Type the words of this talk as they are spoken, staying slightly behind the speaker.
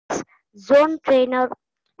zone trainer.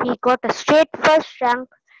 He got a state first rank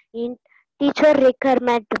in teacher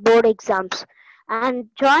requirement board exams and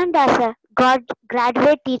joined as a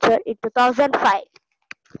graduate teacher in 2005.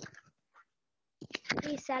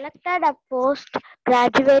 He selected a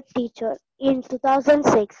postgraduate teacher in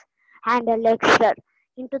 2006 and a lecturer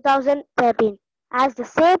in 2013 as the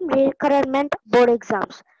same requirement board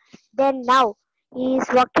exams. Then now he is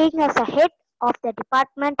working as a head of the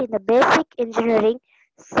department in the basic engineering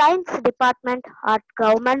science department at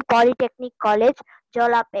Government Polytechnic College,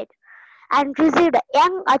 Jolapet, and received a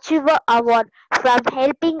Young Achiever Award from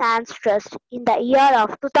Helping Hands Trust in the year of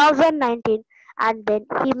 2019, and then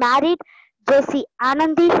he married Jc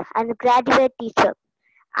Anandi and graduate teacher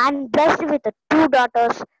and blessed with two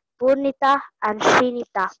daughters, Purnita and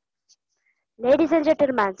Srinita. Ladies and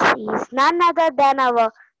gentlemen, he is none other than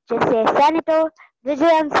our Jc Senator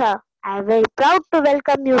Vijayan sir. I am very proud to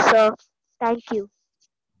welcome you, sir. Thank you.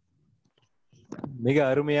 மிக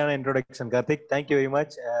அருமையான introduction, Karthik. Thank you very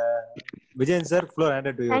much. Vijayan sir, floor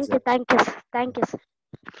handed to you. Thank sir. you, thank you, thank you, sir.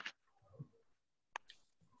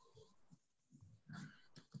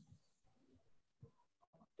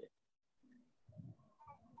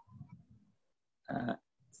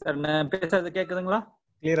 Sir நான் பேசுறது கேக்குதுங்களா?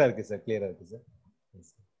 கிளியரா இருக்கு sir, கிளியரா இருக்கு sir.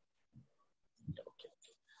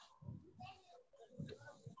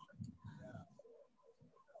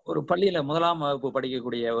 ஒரு பள்ளியில முதலாம் வகுப்பு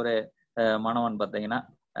படிக்கக்கூடிய ஒரு மாணவன் பார்த்தீங்கன்னா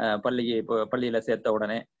பள்ளியில சேர்த்த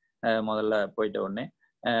உடனே முதல்ல போயிட்ட உடனே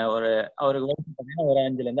அவருக்கு வயசு பார்த்தீங்கன்னா ஒரு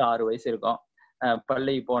 5ல இருந்து 6 வயசு இருக்கும்.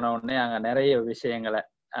 பள்ளிக்கு போன உடனே அங்க நிறைய விஷயங்களை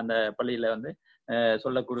அந்த பள்ளியில வந்து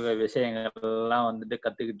சொல்லக்கூடிய விஷயங்கள்லாம் வந்துட்டு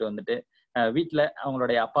கத்துக்கிட்டு வந்துட்டு வீட்டுல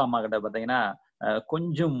அவங்களுடைய அப்பா அம்மா கிட்ட பார்த்தீங்கன்னா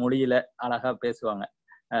கொஞ்சம் மொழியில அழகா பேசுவாங்க.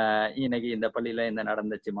 இன்னைக்கு இந்த பள்ளியில இந்த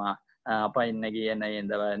நடந்துச்சுமா, அப்பா இன்னைக்கு என்னை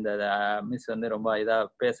இந்த மிஸ் வந்து ரொம்ப இதா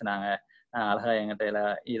பேசினாங்க, அழகா என்கிட்ட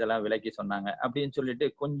இதெல்லாம் விளக்கி சொன்னாங்க அப்படின்னு சொல்லிட்டு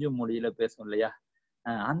கொஞ்சம் மொழியில பேசும் இல்லையா.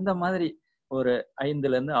 அந்த மாதிரி ஒரு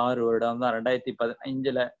 5ல இருந்து 6 வருடம் தான்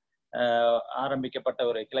 2015ல ஆரம்பிக்கப்பட்ட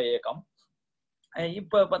ஒரு கிளை இயக்கம்.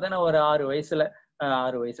 இப்ப பார்த்தீங்கன்னா ஒரு 6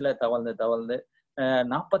 வயசுல தவழ்ந்து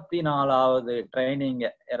 44வது ட்ரைனிங்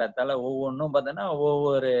ஏறத்தால ஒவ்வொன்றும் பார்த்தீங்கன்னா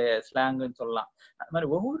ஒவ்வொரு ஸ்லாங்குன்னு சொல்லலாம். அது மாதிரி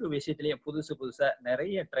ஒவ்வொரு விஷயத்திலையும் புதுசா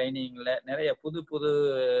நிறைய ட்ரைனிங்ல நிறைய புது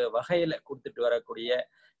வகையில கொடுத்துட்டு வரக்கூடிய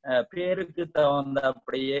பேருக்கு தகுந்த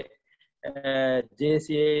அப்படியே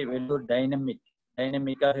ஜேசிஐ வெள்ளூர்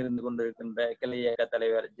டைனமிக்காக இருந்து கொண்டிருக்கின்ற கிளை இயக்க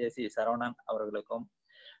தலைவர் ஜேசி சரவணன் அவர்களுக்கும்,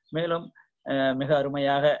 மேலும் மிக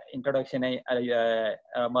அருமையாக இன்ட்ரோடக்ஷனை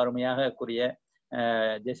அருமையாக கூறிய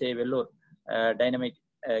ஜேசிஐ வெள்ளூர் டைனமிக்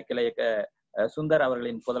கிளை இயக்க சுந்தர்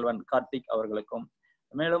அவர்களின் புதல்வன் கார்த்திக் அவர்களுக்கும்,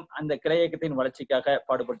 மேலும் அந்த கிளை இயக்கத்தின் வளர்ச்சிக்காக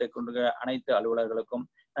பாடுபட்டு கொண்டு அனைத்து அலுவலர்களுக்கும்,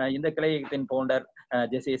 இந்த கிளை இயக்கத்தின் founder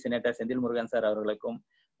JCI senator Senthil Murugan sir அவர்களுக்கும்,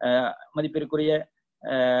 மதிப்பிற்குரிய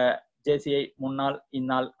ஜேசிஐ முன்னாள்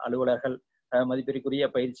இந்நாள் அலுவலர்கள், மதிப்பிற்குரிய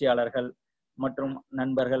பயிற்சியாளர்கள் மற்றும்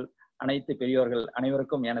நண்பர்கள், அனைத்து பெரியோர்கள்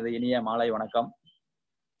அனைவருக்கும் எனது இனிய மாலை வணக்கம்.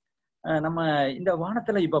 நம்ம இந்த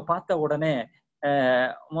வானத்துல இப்ப பார்த்த உடனே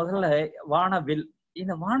முதல்ல வானவில்,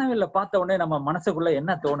 இந்த வானவில்ல பார்த்த உடனே நம்ம மனசுக்குள்ள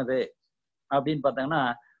என்ன தோணுது அப்படின்னு பார்த்தாங்கன்னா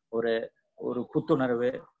ஒரு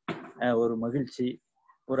புத்துணர்வு, ஒரு மகிழ்ச்சி,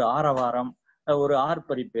 ஒரு ஆரவாரம், ஒரு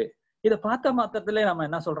ஆர்ப்பரிப்பு. இதை பார்த்த மாத்திரத்துல நம்ம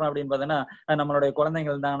என்ன சொல்றோம் அப்படின்னு பார்த்தோன்னா, நம்மளுடைய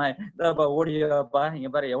குழந்தைங்கள் தானே ஓடிப்பா இங்க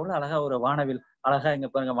பாரு எவ்வளவு அழகா ஒரு வானவில் அழகா இங்க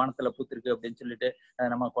பாருங்க வானத்துல பூத்திருக்கு அப்படின்னு சொல்லிட்டு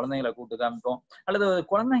நம்ம குழந்தைங்களை கூப்பிட்டு காமிப்போம். அல்லது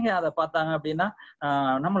குழந்தைங்க அதை பார்த்தாங்க அப்படின்னா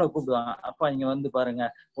நம்மளை கூப்பிடுவாங்க, அப்பா இங்க வந்து பாருங்க,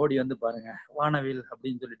 ஓடி வந்து பாருங்க வானவில்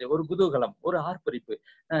அப்படின்னு சொல்லிட்டு ஒரு குதூகலம், ஒரு ஆர்ப்பரிப்பு.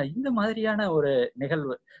 இந்த மாதிரியான ஒரு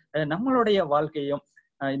நிகழ்வு நம்மளுடைய வாழ்க்கையும்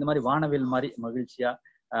இந்த மாதிரி வானவில் மாதிரி மகிழ்ச்சியா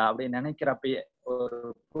அப்படின்னு நினைக்கிறப்பயே ஒரு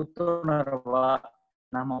புத்துணர்வா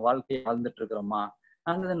நம்ம வாழ்க்கையை வாழ்ந்துட்டு இருக்கிறோமா,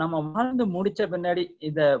 அல்லது நம்ம வாழ்ந்து முடிச்ச பின்னாடி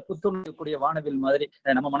இந்த புத்துணர்க்கூடிய வானவில் மாதிரி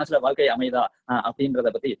நம்ம மனசுல வாழ்க்கை அமைதா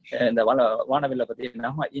அப்படின்றத பத்தி இந்த வானவில்லை பத்தி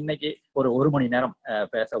நம்ம இன்னைக்கு ஒரு மணி நேரம்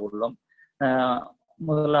பேச உள்ளோம்.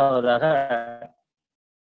 முதலாவதாக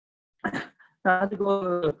அதுக்கு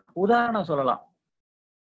ஒரு உதாரணம் சொல்லலாம்.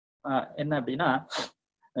 என்ன அப்படின்னா,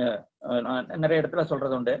 நிறைய இடத்துல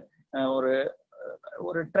சொல்றது உண்டு,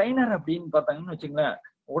 ஒரு ட்ரைனர் அப்படின்னு பார்த்தாங்கன்னு வச்சுங்களேன்,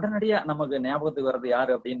 உடனடியா நமக்கு ஞாபகத்துக்கு வர்றது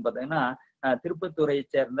யாரு அப்படின்னு பார்த்தீங்கன்னா, திருப்பத்தூரை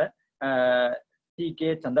சேர்ந்த டி.கே.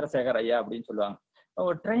 சந்திரசேகர் ஐயா அப்படின்னு சொல்லுவாங்க.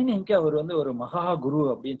 ட்ரைனிங்க்கு அவர் வந்து ஒரு மகா குரு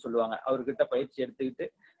அப்படின்னு சொல்லுவாங்க. அவர்கிட்ட பயிற்சி எடுத்துக்கிட்டு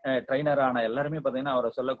ட்ரைனரான எல்லாருமே பார்த்தீங்கன்னா அவரை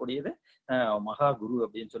சொல்லக்கூடியது மகா குரு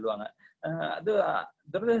அப்படின்னு சொல்லுவாங்க. அது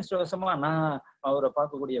துரதிருஷ்டவசமா நான் அவரை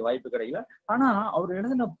பார்க்கக்கூடிய வாய்ப்பு கிடைக்கல. ஆனா அவர்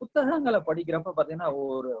எழுதின புத்தகங்களை படிக்கிறப்ப பார்த்தீங்கன்னா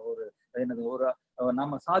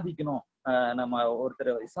நம்ம சாதிக்கணும், நம்ம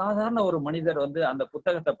ஒருத்தர் சாதாரண ஒரு மனிதர் வந்து அந்த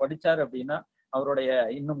புத்தகத்தை படிச்சாரு அப்படின்னா அவருடைய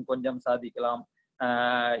இன்னும் கொஞ்சம் சாதிக்கலாம்,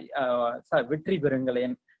 வெற்றி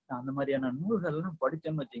பெறுங்களேன், அந்த மாதிரியான நூல்கள்லாம்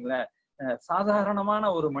படிச்சோம்னு வச்சுங்களேன், சாதாரணமான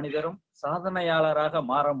ஒரு மனிதரும் சாதனையாளராக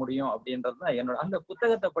மாற முடியும் அப்படின்றதுதான் என்னோட. அந்த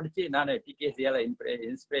புத்தகத்தை படிச்சு நான் டிகேசியால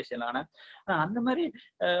இன்ஸ்பிரேஷன் ஆனேன். அந்த மாதிரி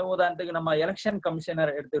உதாரணத்துக்கு நம்ம எலெக்ஷன்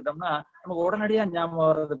கமிஷனர் எடுத்துக்கிட்டோம்னா நமக்கு உடனடியா ஞாபகம்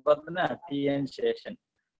வர்றது பார்த்தீங்கன்னா டிஎன் சேஷன்.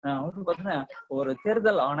 அவரு பாத்தீங்கன்னா ஒரு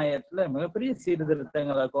தேர்தல் ஆணையத்துல மிகப்பெரிய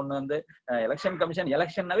சீர்திருத்தங்களை கொண்டு வந்து எலெக்ஷன் கமிஷன்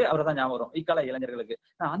எலெக்ஷன்னாவே அவர் தான் ஞாபகம் வரும் இக்கால இளைஞர்களுக்கு.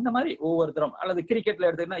 அந்த மாதிரி ஒவ்வொருத்தரும், அல்லது கிரிக்கெட்ல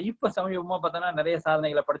எடுத்துக்கிட்டா இப்ப சமீபமா பார்த்தோன்னா நிறைய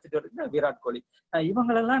சாதனைகளை படிச்சுட்டு வருது விராட் கோலி.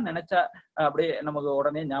 இவங்களெல்லாம் நினைச்சா அப்படியே நமக்கு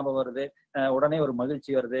உடனே ஞாபகம் வருது, உடனே ஒரு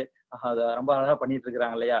மகிழ்ச்சி வருது. அதை ரொம்ப அழகா பண்ணிட்டு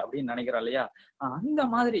இருக்கிறாங்க இல்லையா அப்படின்னு நினைக்கிறோம் இல்லையா. அந்த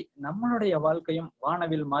மாதிரி நம்மளுடைய வாழ்க்கையும்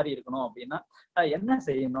வானவில் மாறி இருக்கணும் அப்படின்னா என்ன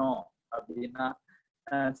செய்யணும் அப்படின்னா,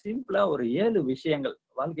 சிம்பிளா ஒரு 7 விஷயங்கள்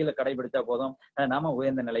வாழ்க்கையில கடைபிடிச்சா போதும் நாம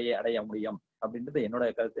உயர்ந்த நிலையை அடைய முடியும் அப்படின்றது என்னோட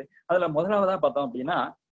கருத்து. அதுல முதலாவதா பார்த்தோம் அப்படின்னா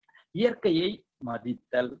இயற்கையை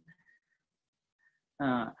மதித்தல்.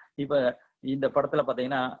 இப்ப இந்த படத்துல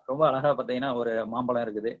பாத்தீங்கன்னா ரொம்ப அழகா பாத்தீங்கன்னா ஒரு மாம்பழம்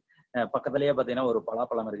இருக்குது, பக்கத்துலயே பாத்தீங்கன்னா ஒரு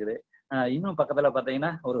பலாப்பழம் இருக்குது, இன்னும் பக்கத்துல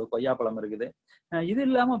பாத்தீங்கன்னா ஒரு கொய்யாப்பழம் இருக்குது. இது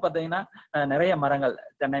இல்லாம பாத்தீங்கன்னா நிறைய மரங்கள்,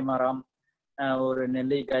 தென்னை மரம், ஒரு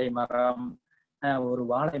நெல்லிக்காய் மரம், ஒரு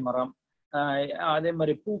வாழை மரம், அதே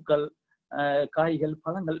மாதிரி பூக்கள், காய்கள்,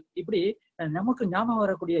 பழங்கள், இப்படி நமக்கு ஞாபகம்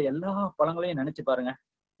வரக்கூடிய எல்லா பழங்களையும் நினைச்சு பாருங்க.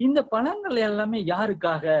 இந்த பழங்கள் எல்லாமே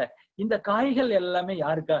யாருக்காக, இந்த காய்கள் எல்லாமே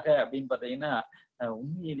யாருக்காக அப்படின்னு பாத்தீங்கன்னா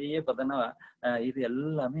உண்மையிலேயே பார்த்தோன்னா இது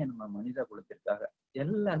எல்லாமே நம்ம மனித குலத்திற்காக,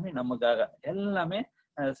 எல்லாமே நமக்காக. எல்லாமே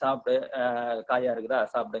சாப்பிட்டு காயா இருக்குதா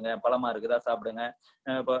சாப்பிடுங்க, பழமா இருக்குதா சாப்பிடுங்க.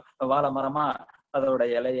 இப்போ வாழை மரமா அதோட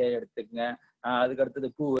இலையை எடுத்துக்கங்க, அதுக்கு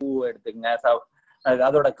அடுத்தது பூவை எடுத்துக்கங்க,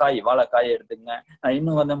 அதோட காய் வாழைக்காயை எடுத்துக்கங்க,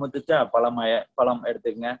 இன்னும் வந்து முத்துச்சா பழம்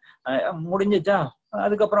எடுத்துக்கங்க, முடிஞ்சிச்சா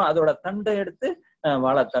அதுக்கப்புறம் அதோட தண்டை எடுத்து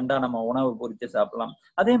வாழைத்தண்டா நம்ம உணவு பொறிச்சு சாப்பிடலாம்.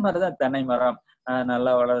 அதே மாதிரிதான் தென்னை மரம்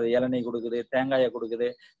நல்லா வளருது, இளநீ கொடுக்குது, தேங்காயை கொடுக்குது,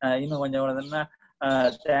 இன்னும் கொஞ்சம் வளர்ந்ததுன்னா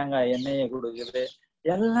தேங்காய் எண்ணெயை கொடுக்குது.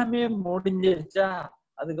 எல்லாமே முடிஞ்சிருச்சா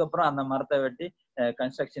அதுக்கப்புறம் அந்த மரத்தை வெட்டி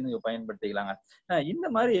கன்ஸ்ட்ரக்ஷனுக்கு பயன்படுத்திக்கலாங்க. இந்த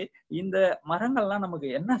மாதிரி இந்த மரங்கள்லாம் நமக்கு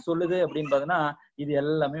என்ன சொல்லுது அப்படின்னு பார்த்தோன்னா, இது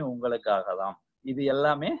எல்லாமே உங்களுக்காக தான். இது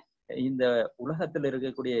எல்லாமே இந்த உலகத்துல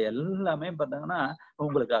இருக்கக்கூடிய எல்லாமே பார்த்தீங்கன்னா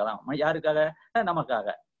உங்களுக்காக தான். யாருக்காக?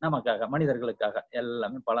 நமக்காக மனிதர்களுக்காக.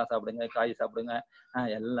 எல்லாமே பழம் சாப்பிடுங்க, காய் சாப்பிடுங்க,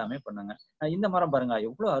 எல்லாமே பண்ணுங்க. இந்த மரம் பாருங்க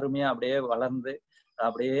எவ்வளவு அருமையா அப்படியே வளர்ந்து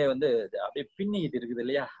அப்படியே வந்து அப்படியே பின்னிக்கிட்டு இருக்குது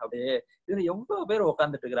இல்லையா. அப்படியே இதுல எவ்வளவு பேர்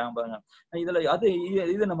உட்காந்துட்டு இருக்கிறாங்க பாருங்க. இதுல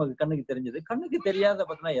இது நமக்கு கண்ணுக்கு தெரிஞ்சது. கண்ணுக்கு தெரியாத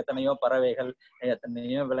பார்த்தீங்கன்னா எத்தனையோ பறவைகள்,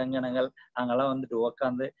 எத்தனையோ விலங்கினங்கள் அங்கெல்லாம் வந்துட்டு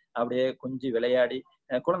உட்காந்து அப்படியே கொஞ்சி விளையாடி,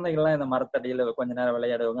 குழந்தைகள்லாம் இந்த மரத்தடியில கொஞ்ச நேரம்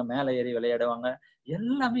விளையாடுவாங்க, மேலே ஏறி விளையாடுவாங்க.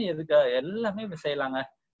 எல்லாமே எல்லாமே செய்யலாங்க.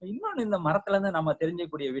 இன்னொன்னு இந்த மரத்துல இருந்து நம்ம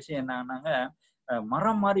தெரிஞ்சக்கூடிய விஷயம் என்னன்னாங்க,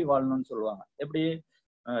 மரம் மாதிரி வாழணும்னு சொல்லுவாங்க. எப்படி?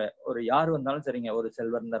 ஒரு யார் வந்தாலும் சரிங்க, ஒரு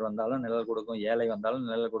செல்வந்தர் வந்தாலும் நிழல் கொடுக்கும், ஏழை வந்தாலும்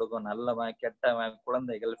நிழல் கொடுக்கும், நல்லவன் கெட்டவன்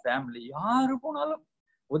குழந்தைகள் ஃபேமிலி யாரு போனாலும்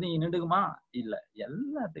ஒதுங்கி நின்றுக்குமா? இல்ல,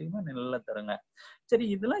 எல்லாத்துக்குமே நிழல தருங்க. சரி,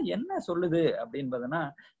 இதெல்லாம் என்ன சொல்லுது அப்படின்றதுன்னா,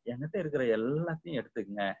 என்கிட்ட இருக்கிற எல்லாத்தையும்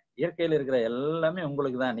எடுத்துக்கங்க, இயற்கையில இருக்கிற எல்லாமே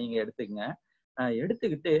உங்களுக்கு தான், நீங்க எடுத்துக்கங்க.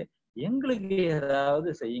 எடுத்துக்கிட்டு எங்களுக்கு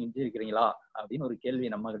ஏதாவது செஞ்சிருக்கிறீங்களா அப்படின்னு ஒரு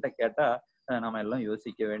கேள்வி நம்ம கிட்ட கேட்டா நம்ம எல்லாம்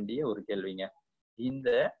யோசிக்க வேண்டிய ஒரு கேள்விங்க.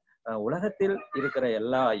 இந்த உலகத்தில் இருக்கிற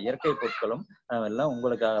எல்லா இயற்கை பொருட்களும் எல்லாம்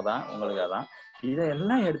உங்களுக்காக தான்.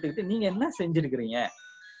 இதெல்லாம் எடுத்துக்கிட்டு நீங்க என்ன செஞ்சிருக்கிறீங்க?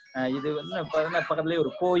 இது வந்து பக்கத்துலயே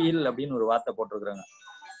ஒரு கோயில் அப்படின்னு ஒரு வார்த்தை போட்டிருக்கிறாங்க.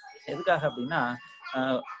 எதுக்காக அப்படின்னா,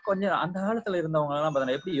 கொஞ்சம் அந்த காலத்துல இருந்தவங்க எல்லாம்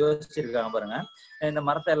பாத்தீங்கன்னா எப்படி யோசிச்சிருக்காங்க பாருங்க. இந்த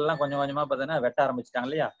மரத்தை எல்லாம் கொஞ்சம் கொஞ்சமா பாத்தீங்கன்னா வெட்ட ஆரம்பிச்சுட்டாங்க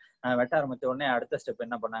இல்லையா. வெட்ட ஆரம்பிச்ச உடனே அடுத்த ஸ்டெப்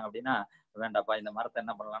என்ன பண்ணாங்க அப்படின்னா, வேண்டாப்பா இந்த மரத்தை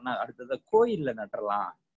என்ன பண்ணலாம்னா அடுத்தது கோயில்ல நட்டுறலாம்.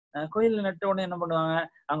 கோயில்ல நட்ட உடனே என்ன பண்ணுவாங்க,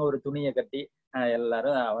 அங்க ஒரு துணியை கட்டி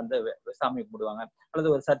எல்லாரும் வந்து சாமி கும்பிடுவாங்க, அல்லது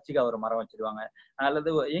ஒரு சர்ச்சுக்கு ஒரு மரம் வச்சிருவாங்க, அல்லது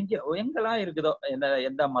எங்கெல்லாம் இருக்குதோ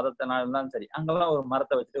எந்த மதத்தினாலும் இருந்தாலும் சரி அங்கெல்லாம் ஒரு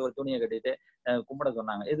மரத்தை வச்சுட்டு ஒரு துணியை கட்டிட்டு கும்பிட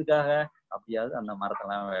சொன்னாங்க. எதுக்காக? அப்படியாவது அந்த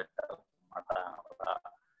மரத்தெல்லாம் வெட்ட மாட்டாங்களா,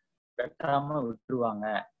 வெட்டாம விட்டுருவாங்க,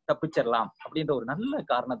 தப்பிச்சிடலாம் அப்படின்ற ஒரு நல்ல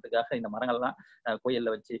காரணத்துக்காக இந்த மரங்கள்லாம்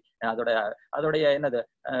கோயில்ல வச்சு அதோடைய என்னது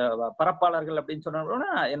பரப்பாளர்கள் அப்படின்னு சொன்னா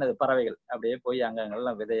என்னது பறவைகள் அப்படியே போய்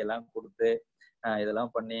அங்கெல்லாம் விதையெல்லாம் கொடுத்து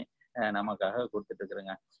இதெல்லாம் பண்ணி நமக்காக கொடுத்துட்டு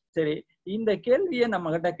இருக்கிறேங்க. சரி, இந்த கேள்வியை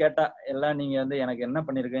நம்ம கிட்ட கேட்டா எல்லாம் நீங்க வந்து எனக்கு என்ன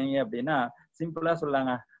பண்ணிருக்கீங்க அப்படின்னா சிம்பிளா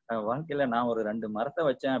சொல்லாங்க, வாழ்க்கையில நான் ஒரு 2 மரத்தை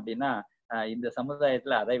வச்சேன் அப்படின்னா இந்த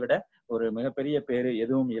சமுதாயத்துல அதை விட ஒரு மிகப்பெரிய பேரு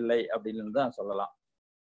எதுவும் இல்லை அப்படின்னு தான் சொல்லலாம்.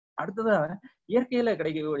 அடுத்ததா இயற்கையில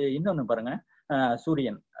கிடைக்கக்கூடிய இன்னொன்னு பாருங்க,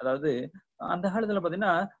 சூரியன். அதாவது அந்த காலத்துல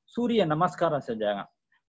பாத்தீங்கன்னா சூரிய நமஸ்காரம் செஞ்சாங்க.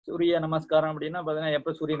 சூரிய நமஸ்காரம் அப்படின்னா பாத்தீங்கன்னா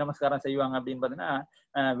எப்ப சூரிய நமஸ்காரம் செய்வாங்க அப்படின்னு பாத்தீங்கன்னா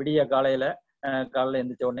விடிய காலையில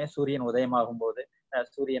எந்திரிச்ச உடனே சூரியன் உதயமாகும் போது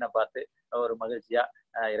சூரியனை பார்த்து ஒரு மகிழ்ச்சியா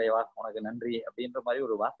இறைவா உனக்கு நன்றி அப்படின்ற மாதிரி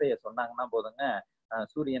ஒரு வார்த்தையை சொன்னாங்கன்னா போதுங்க,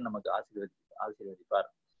 சூரியன் நமக்கு ஆசீர்வதிப்பார்.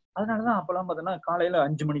 அதனாலதான் அப்பெல்லாம் பாத்தீங்கன்னா காலையில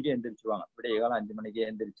 5 மணிக்கே எந்திரிச்சுவாங்க. விடிய காலம் 5 மணிக்கே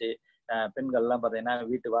எந்திரிச்சு பெண்கள்லாம் பாத்தீங்கன்னா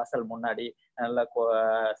வீட்டு வாசல் முன்னாடி நல்லா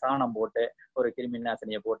சாணம் போட்டு ஒரு கிருமி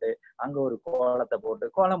நாசினியை போட்டு அங்க ஒரு கோலத்தை போட்டு,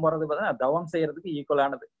 கோலம் போடுறது பாத்தீங்கன்னா தவம் செய்யறதுக்கு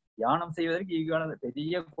ஈக்குவலானது, தியானம் செய்வதற்கு ஈக்குவலானது.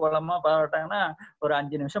 பெரிய கோலமா பாட்டாங்கன்னா ஒரு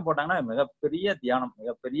 5 நிமிஷம் போட்டாங்கன்னா மிகப்பெரிய தியானம்,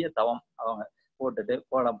 மிகப்பெரிய தவம். அவங்க போட்டுட்டு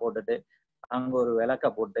கோலம் போட்டுட்டு அங்க ஒரு விளக்க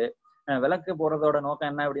போட்டு, விளக்கு போடுறதோட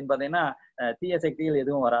நோக்கம் என்ன அப்படின்னு பாத்தீங்கன்னா தீய சக்திகள்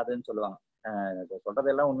எதுவும் வராதுன்னு சொல்லுவாங்க.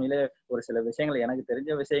 சொல்றதெல்லாம் உண்மையிலே ஒரு சில விஷயங்கள் எனக்கு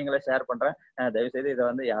தெரிஞ்ச விஷயங்களை ஷேர் பண்றேன். தயவு செய்து இதை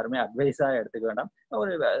வந்து யாருமே அட்வைஸா எடுத்துக்க வேண்டாம்.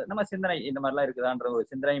 ஒரு நம்ம சிந்தனை இந்த மாதிரிலாம் இருக்குதான்ற ஒரு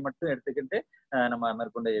சிந்தனை மட்டும் எடுத்துக்கிட்டு நம்ம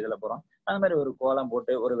மேற்கொண்டு இதுல போறோம். அந்த மாதிரி ஒரு கோலம்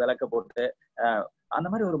போட்டு ஒரு விளக்க போட்டு அந்த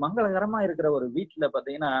மாதிரி ஒரு மங்களகரமா இருக்கிற ஒரு வீட்டுல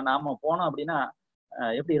பாத்தீங்கன்னா நாம போனோம் அப்படின்னா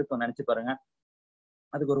எப்படி இருக்கும் நினைச்சு பாருங்க.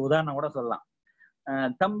 அதுக்கு ஒரு உதாரணம் கூட சொல்லலாம்.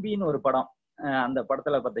 தம்பின்னு ஒரு படம். அந்த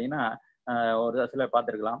படத்துல பாத்தீங்கன்னா ஒரு சிலர்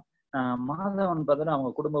பார்த்திருக்கலாம். மாதவன் பார்த்தா அவங்க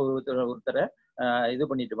குடும்ப ஒருத்தரை இது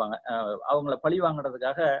பண்ணிட்டு இருப்பாங்க. அவங்கள பழி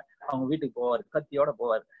வாங்குறதுக்காக அவங்க வீட்டுக்கு போவார், கத்தியோட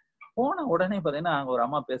போவார். போன உடனே பாத்தீங்கன்னா அங்க ஒரு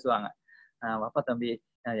அம்மா பேசுவாங்க. வாப்பா தம்பி,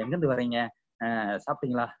 எங்கிருந்து வர்றீங்க,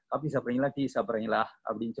 சாப்பிட்டீங்களா, காபி சாப்பிட்றீங்களா, டீ சாப்பிட்றீங்களா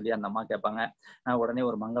அப்படின்னு சொல்லி அந்த அம்மா கேட்பாங்க. உடனே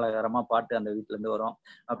ஒரு மங்களகரமா பாட்டு அந்த வீட்டுல இருந்து வரும்.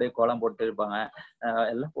 அப்படியே கோலம் போட்டு இருப்பாங்க.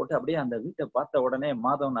 எல்லாம் போட்டு அப்படியே அந்த வீட்டை பார்த்த உடனே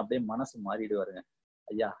மாதவன் அப்படியே மனசு மாறிடுவாருங்க.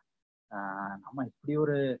 ஐயா, நம்ம இப்படி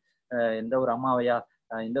ஒரு எந்த ஒரு அம்மாவையா,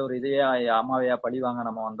 இந்த ஒரு இதையா அம்மாவையா பழி வாங்க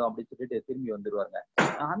நம்ம வந்தோம் அப்படின்னு சொல்லிட்டு திரும்பி வந்துருவாங்க.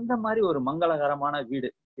 அந்த மாதிரி ஒரு மங்களகரமான வீடு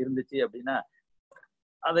இருந்துச்சு அப்படின்னா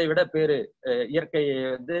அதை விட பேரு இயற்கையை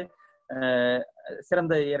வந்து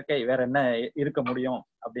சிறந்த இயற்கை வேற என்ன இருக்க முடியும்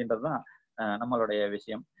அப்படின்றதுதான் நம்மளுடைய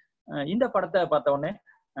விஷயம். இந்த படத்தை பார்த்த உடனே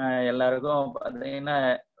எல்லாருக்கும் பாத்தீங்கன்னா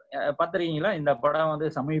பாத்திருக்கீங்களா? இந்த படம் வந்து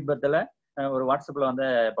சமீபத்துல ஒரு வாட்ஸ்அப்ல வந்த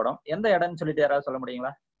படம். எந்த இடம்னு சொல்லிட்டு யாராவது சொல்ல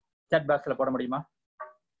முடியுங்களா? சாட் பாக்ஸ்ல போட முடியுமா?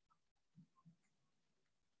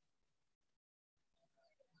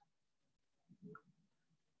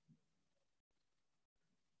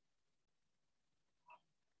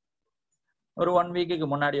 ஒரு 1 வீக்குக்கு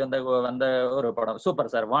முன்னாடி வந்த ஒரு படம். Super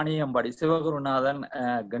sir. Vaniyambadi, Sivagurunathan,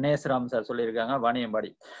 Ganeshram sir சொல்லியிருக்காங்க. வாணியம்பாடி.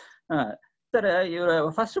 சார், இவர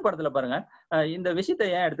ஃபர்ஸ்ட் படத்துல பாருங்க, இந்த விஷயத்த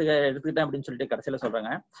ஏன் எடுத்துக்கிட்டேன் அப்படின்னு சொல்லிட்டு கடைசியில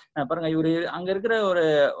சொல்றேங்க. பாருங்க, இவரு அங்க இருக்கிற ஒரு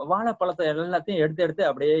வாழைப்பழத்தை எல்லாத்தையும் எடுத்து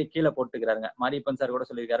அப்படியே கீழே போட்டுக்கிறாருங்க. மாரியப்பன் சார் கூட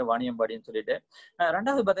சொல்லியிருக்காரு வாணியம்பாடின்னு சொல்லிட்டு.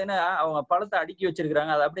 ரெண்டாவது பாத்தீங்கன்னா அவங்க பழத்தை அடுக்கி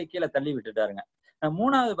வச்சிருக்கிறாங்க, அதை அப்படியே கீழே தள்ளி விட்டுட்டாருங்க.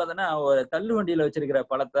 மூணாவது பாத்தீங்கன்னா ஒரு தள்ளு வண்டியில வச்சிருக்கிற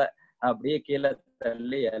பழத்தை அப்படியே கீழே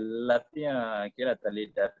தள்ளி எல்லாத்தையும் கீழே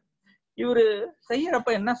தள்ளிட்டாரு. இவரு செய்யறப்ப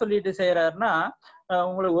என்ன சொல்லிட்டு செய்யறாருன்னா,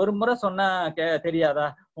 உங்களுக்கு ஒரு முறை சொன்னா தெரியாதா,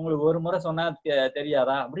 உங்களுக்கு ஒரு முறை சொன்னா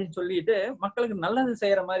தெரியாதா அப்படின்னு சொல்லிட்டு மக்களுக்கு நல்லது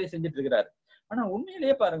செய்யற மாதிரி செஞ்சுட்டு இருக்கிறாரு. ஆனா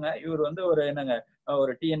உண்மையிலேயே பாருங்க, இவர் வந்து ஒரு என்னங்க,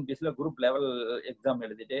 ஒரு டிஎன்பிஎஸ்ல குரூப் லெவல் எக்ஸாம்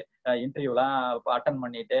எழுதிட்டு இன்டர்வியூலாம் அட்டன்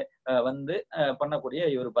பண்ணிட்டு வந்து பண்ணக்கூடிய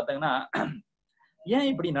இவர் பாத்தீங்கன்னா ஏன்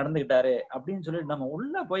இப்படி நடந்துகிட்டாரு அப்படின்னு சொல்லிட்டு நம்ம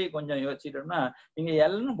உள்ள போய் கொஞ்சம் யோசிச்சிட்டோம்னா, இங்க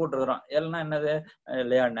எல்னு போட்டுருக்கிறோம். எல்னா என்னது?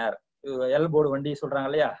 லேர்னர். எல் போர்டு வண்டி சொல்றாங்க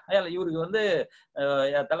இல்லையா? இவருக்கு வந்து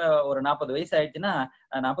தலை ஒரு 40 வயசு ஆயிடுச்சுன்னா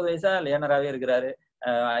 40 வயசா லேர்னராகவே இருக்கிறாரு.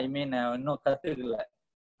 ஐ மீன் இன்னும் கத்துக்கல.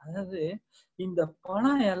 அதாவது இந்த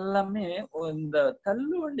பழம் எல்லாமே இந்த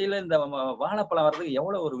தள்ளு வண்டியில இந்த வாழைப்பழம் வர்றதுக்கு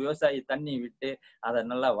எவ்வளவு ஒரு விவசாயி தண்ணி விட்டு அதை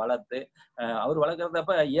நல்லா வளர்த்து, அவர்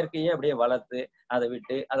வளர்க்கறதப்ப இயற்கையே அப்படியே வளர்த்து அதை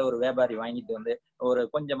விட்டு அதை ஒரு வியாபாரி வாங்கிட்டு வந்து ஒரு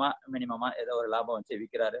கொஞ்சமா மினிமமா ஏதோ ஒரு லாபம் வச்சு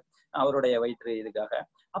விற்கிறாரு அவருடைய வயிற்று இதுக்காக.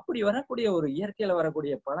 அப்படி வரக்கூடிய ஒரு இயற்கையில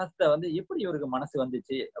வரக்கூடிய பழத்தை வந்து எப்படி இவருக்கு மனசு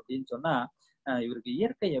வந்துச்சு அப்படின்னு சொன்னா, இவருக்கு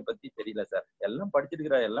இயற்கையை பத்தி தெரியல சார். எல்லாம்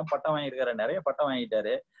படிச்சிருக்கிறாரு, எல்லாம் பட்டம் வாங்கியிருக்காரு, நிறைய பட்டம்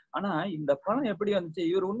வாங்கிட்டாரு. ஆனா இந்த பழம் எப்படி வந்துச்சு?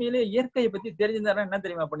 இவர் உண்மையிலேயே இயற்கையை பத்தி தெரிஞ்சிருந்தாருன்னா என்ன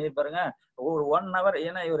தெரியுமா பண்ணிருப்பாருங்க? ஒரு 1 hour,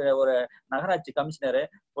 ஏன்னா இவரு ஒரு நகராட்சி கமிஷனரு,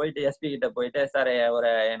 போயிட்டு எஸ்பி கிட்ட போயிட்டு, சார்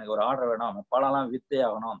எனக்கு ஒரு ஆர்டர் வேணும், பழம்லாம் வித்தே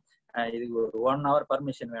ஆகணும், இதுக்கு ஒரு 1 hour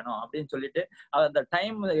பர்மிஷன் வேணும் அப்படின்னு சொல்லிட்டு அந்த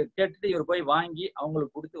டைம் கேட்டுட்டு இவர் போய் வாங்கி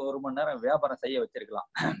அவங்களுக்கு கொடுத்து 1 மணி நேரம் வியாபாரம் செய்ய வச்சிருக்கலாம்.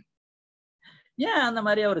 ஏன் அந்த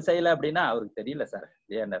மாதிரி அவர் செய்யல அப்படின்னா அவருக்கு தெரியல சார்.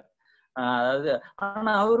 ஏன்னர் அதாவது,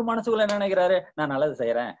 ஆனா அவர் மனசுக்குள்ள என்ன நினைக்கிறாரு, நான் நல்லது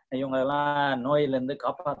செய்யறேன், இவங்க எல்லாம் நோயில இருந்து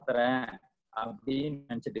காப்பாத்துறேன் அப்படின்னு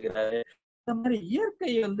நினைச்சிட்டு இருக்கிறாரு. இந்த மாதிரி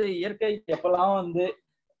இயற்கை எப்பெல்லாம் வந்து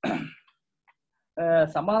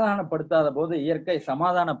சமாதானப்படுத்தாத போது, இயற்கை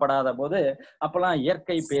சமாதானப்படாத போது அப்பெல்லாம்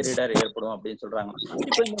இயற்கை பேரிடர் ஏற்படும் அப்படின்னு சொல்றாங்க.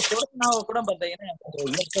 இப்ப இந்த கொரோனாவை கூட பாத்தீங்கன்னா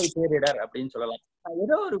இயற்கை பேரிடர் அப்படின்னு சொல்லலாம்.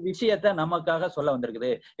 ஏதோ ஒரு விஷயத்த நமக்காக சொல்ல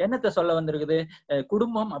வந்திருக்குது. என்னத்த சொல்ல வந்திருக்குது?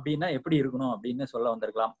 குடும்பம் அப்படின்னா எப்படி இருக்கணும் அப்படின்னு சொல்ல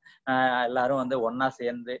வந்திருக்கலாம். எல்லாரும் வந்து ஒன்னா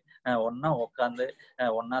சேர்ந்து ஒன்னா உட்காந்து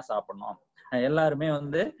ஒன்னா சாப்பிடணும், எல்லாருமே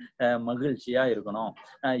வந்து மகிழ்ச்சியா இருக்கணும்,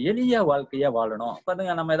 எளிய வாழ்க்கையா வாழணும்.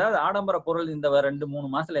 பாருங்க, நம்ம ஏதாவது ஆடம்பர பொருள் இந்த 2-3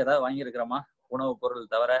 மாசத்துல ஏதாவது வாங்கியிருக்கிறோமா? உணவு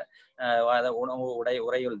பொருள் தவிர, உணவு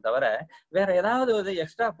உடையுள் தவிர வேற ஏதாவது ஒரு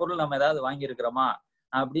எக்ஸ்ட்ரா பொருள் நம்ம ஏதாவது வாங்கி இருக்கிறோமா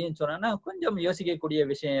அப்படின்னு சொன்னா கொஞ்சம் யோசிக்கக்கூடிய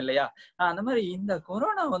விஷயம் இல்லையா? அந்த மாதிரி இந்த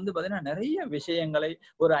கொரோனா வந்து பாத்தீங்கன்னா நிறைய விஷயங்களை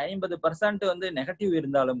ஒரு 50% வந்து நெகட்டிவ்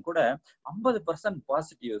இருந்தாலும் கூட 50%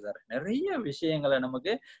 பாசிட்டிவ் சார். நிறைய விஷயங்களை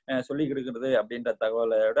நமக்கு சொல்லி கொடுக்கிறது அப்படின்ற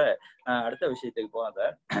தகவலோட அடுத்த விஷயத்துக்கு போவோம்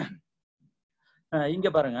சார். இங்க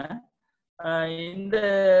பாருங்க, இந்த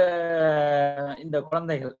இந்த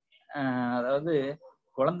குழந்தைகள், அதாவது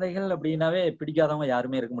குழந்தைகள் அப்படின்னாவே பிடிக்காதவங்க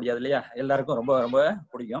யாருமே இருக்க முடியாது இல்லையா? எல்லாருக்கும் ரொம்ப ரொம்ப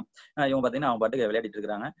பிடிக்கும். இவங்க பாத்தீங்கன்னா அவங்க பாட்டுக்கு விளையாடிட்டு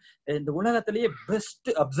இருக்கிறாங்க. இந்த உலகத்திலேயே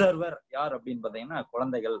பெஸ்ட் அப்சர்வர் யார் அப்படின்னு பாத்தீங்கன்னா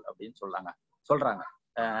குழந்தைகள் அப்படின்னு சொல்றாங்க.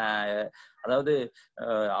 அதாவது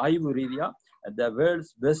ஆய்வு ரீதியா த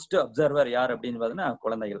வேர்ல்ட்ஸ் பெஸ்ட் அப்சர்வர் யார் அப்படின்னு பாத்தீங்கன்னா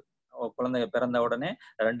குழந்தைகள். குழந்தைங்க பிறந்த உடனே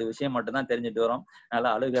 2 விஷயம் மட்டும் தான் தெரிஞ்சுட்டு வரும்.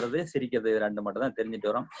 நல்லா அழுகிறது, சிரிக்கிறது 2 மட்டும் தான்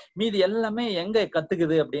தெரிஞ்சுட்டு வரும். மீதி எல்லாமே எங்க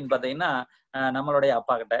கத்துக்குது அப்படின்னு பாத்தீங்கன்னா நம்மளுடைய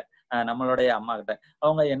அப்பா கிட்ட, நம்மளுடைய அம்மா கிட்ட.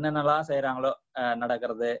 அவங்க என்னென்னலாம் செய்யறாங்களோ,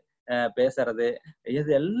 நடக்கிறது, பேசுறது, இது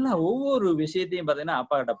எல்லாம் ஒவ்வொரு விஷயத்தையும் பாத்தீங்கன்னா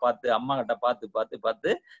அப்பா கிட்ட பார்த்து, அம்மா கிட்ட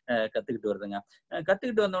பார்த்து கத்துக்கிட்டு வருதுங்க.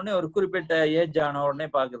 கத்துக்கிட்டு வந்த உடனே ஒரு குறிப்பிட்ட ஏஜ் ஆன உடனே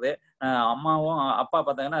பாக்குது. அம்மாவும் அப்பா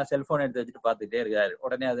பார்த்தாங்கன்னா செல்போன் எடுத்து வச்சுட்டு பார்த்துட்டே இருக்காரு.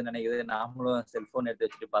 உடனே அது நினைக்குது, நாமளும் செல்போன் எடுத்து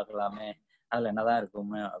வச்சுட்டு பார்க்கலாமே, அதுல என்னதான்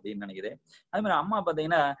இருக்குமே அப்படின்னு நினைக்குது. அதே மாதிரி அம்மா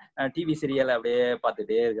பாத்தீங்கன்னா டிவி சீரியல் அப்படியே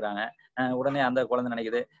பார்த்துட்டே இருக்கிறாங்க. உடனே அந்த குழந்தை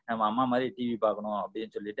நினைக்குது, நம்ம அம்மா மாதிரி டிவி பார்க்கணும்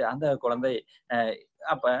அப்படின்னு சொல்லிட்டு அந்த குழந்தை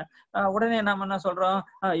அப்ப உடனே நம்ம என்ன சொல்றோம்,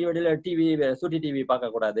 இவடியில டிவி, சுட்டி டிவி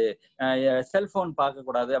பார்க்க கூடாது, செல்போன் பார்க்க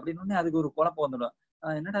கூடாது அப்படின்னு அதுக்கு ஒரு குழப்பம் வந்துடும்.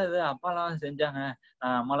 என்னடா இது, அப்பாலாம் செஞ்சாங்க,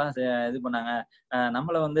 அம்மாலாம் இது பண்ணாங்க,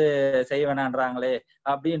 நம்மள வந்து செய்ய வேணான்றாங்களே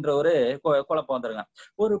அப்படின்ற ஒரு குழப்பம் வந்துருங்க.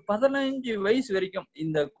 ஒரு 15 வயசு வரைக்கும்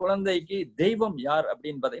இந்த குழந்தைக்கு தெய்வம் யார்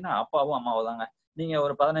அப்படின்னு பாத்தீங்கன்னா அப்பாவும் அம்மாவும் தாங்க. நீங்க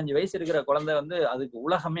ஒரு 15 வயசு இருக்கிற குழந்தை வந்து அதுக்கு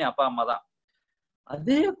உலகமே அப்பா அம்மா தான்.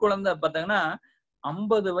 அதே குழந்தை பாத்தீங்கன்னா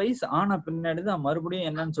 50 வயசு ஆன பின்னாடிதான் மறுபடியும்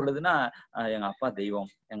என்னன்னு சொல்லுதுன்னா, எங்க அப்பா தெய்வம்,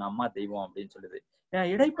 எங்க அம்மா தெய்வம் அப்படின்னு சொல்லுது.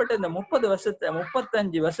 இடைப்பட்ட இந்த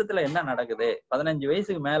 35 வருஷத்துல என்ன நடக்குது? 15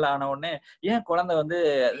 வயசுக்கு மேல ஆன உடனே ஏன் குழந்தை வந்து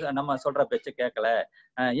நம்ம சொல்ற பேச்ச கேட்கல,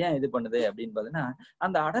 ஏன் இது பண்ணுது அப்படின்னு பாத்தீங்கன்னா,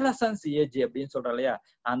 அந்த அடலசன்ஸ் ஏஜ் அப்படின்னு சொல்றோம் இல்லையா?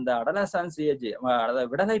 அந்த அடலசன்ஸ் ஏஜ்,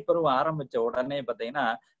 அதாவது விடலை பருவம் ஆரம்பிச்ச உடனே பாத்தீங்கன்னா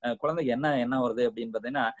குழந்தைக்கு என்ன வருது அப்படின்னு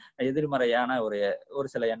பாத்தீங்கன்னா, எதிர்மறையான ஒரு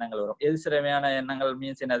சில எண்ணங்கள் வரும். எதிர்மறையான எண்ணங்கள்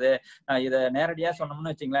மீன்ஸ் என்னது? இத நேரடியா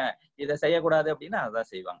சொன்னோம்னு வச்சுங்களேன், இதை செய்யக்கூடாது அப்படின்னா அதான்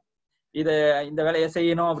செய்வாங்க. இந்த வேலையை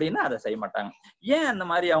செய்யணும் அப்படின்னா அதை செய்ய மாட்டாங்க. ஏன் அந்த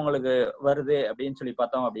மாதிரி அவங்களுக்கு வருது அப்படின்னு சொல்லி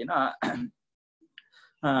பார்த்தோம் அப்படின்னா,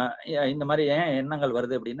 இந்த மாதிரி ஏன் எண்ணங்கள்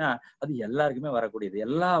வருது அப்படின்னா, அது எல்லாருக்குமே வரக்கூடியது.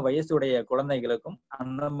 எல்லா வயசுடைய குழந்தைகளுக்கும்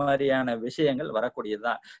அந்த மாதிரியான விஷயங்கள்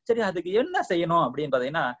வரக்கூடியதுதான். சரி, அதுக்கு என்ன செய்யணும் அப்படின்னு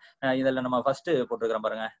பாத்தீங்கன்னா, இதுல நம்ம ஃபர்ஸ்ட் போட்டிருக்கிறோம்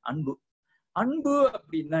பாருங்க, அன்பு. அன்பு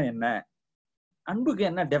அப்படின்னா என்ன? அன்புக்கு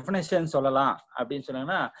என்ன டெஃபினேஷன் சொல்லலாம் அப்படின்னு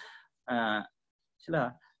சொன்னீங்கன்னா, சில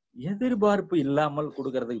எதிர்பார்ப்பு இல்லாமல்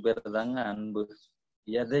கொடுக்கறதுக்கு பேரு தாங்க அன்பு.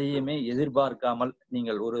 எதையுமே எதிர்பார்க்காமல்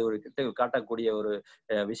நீங்கள் ஒரு கிட்ட காட்டக்கூடிய ஒரு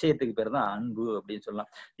விஷயத்துக்கு பேர் தான் அன்பு அப்படின்னு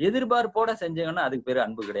சொல்லலாம். எதிர்பார்ப்போட செஞ்சீங்கன்னா அதுக்கு பேரு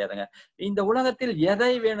அன்பு கிடையாதுங்க. இந்த உலகத்தில்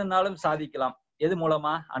எதை வேணும்னாலும் சாதிக்கலாம். எது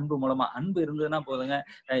மூலமா? அன்பு மூலமா. அன்பு இருந்ததுன்னா போதுங்க,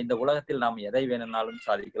 இந்த உலகத்தில் நாம் எதை வேணும்னாலும்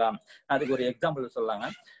சாதிக்கலாம். அதுக்கு ஒரு எக்ஸாம்பிள் சொல்லலாங்க.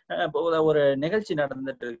 ஒரு நிகழ்ச்சி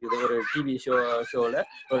நடந்துட்டு இருக்குது, ஒரு டிவி ஷோல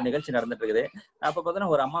ஒரு நிகழ்ச்சி நடந்துட்டு இருக்குது. அப்ப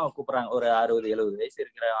பாத்தீங்கன்னா ஒரு அம்மாவை கூப்பிடுறாங்க. ஒரு 60-70 வயசு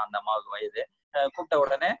இருக்கிற அந்த அம்மாவுக்கு வயது. கூப்பிட்ட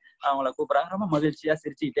உடனே அவங்கள கூப்பிடுறாங்க. ரொம்ப மகிழ்ச்சியா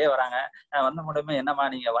சிரிச்சுக்கிட்டே வராங்க. வந்த உடனே, என்னம்மா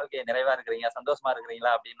நீங்க வாழ்க்கையை நிறைவா இருக்கிறீங்க, சந்தோஷமா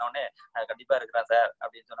இருக்கிறீங்களா அப்படின்ன உடனே, கண்டிப்பா இருக்கிறேன் சார்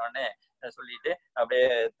அப்படின்னு சொன்ன உடனே சொல்லிட்டு அப்படியே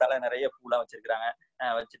தலை நிறைய பூலாம் வச்சிருக்கிறாங்க.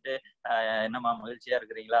 வச்சுட்டு என்னம்மா மகிழ்ச்சியா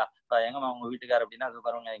இருக்கிறீங்களா, எங்கம்மா உங்க வீட்டுக்காரர் அப்படின்னா, அது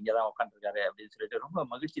பாருங்க இங்கதான் உட்காந்துருக்காரு அப்படின்னு சொல்லிட்டு ரொம்ப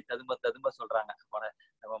மகிழ்ச்சி ததும்ப சொல்றாங்க.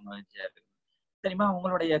 ரொம்ப மகிழ்ச்சியா இருக்கு. சரிம்மா,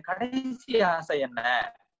 உங்களுடைய கடைசி ஆசை என்ன?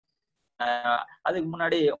 அதுக்கு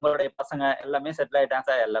முன்னாடி உங்களுடைய பசங்க எல்லாமே செட்டில் ஆயிட்டாங்க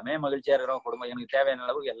சார், எல்லாமே மகிழ்ச்சியா இருக்கிறோம், குடும்பம் எனக்கு தேவையான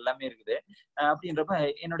அளவுக்கு எல்லாமே இருக்குது. அப்படின்றப்ப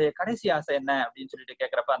என்னுடைய கடைசி ஆசை என்ன அப்படின்னு சொல்லிட்டு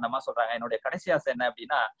கேட்கறப்ப அந்த அம்மா சொல்றாங்க, என்னுடைய கடைசி ஆசை என்ன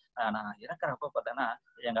அப்படின்னா, நான் இறக்குறப்ப பார்த்தேன்னா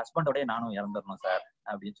எங்க ஹஸ்பண்டோடய நானும் இறந்துடணும் சார்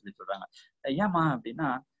அப்படின்னு சொல்றாங்க. ஏமா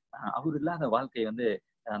அப்படின்னா, அவர் இல்லாத வாழ்க்கை வந்து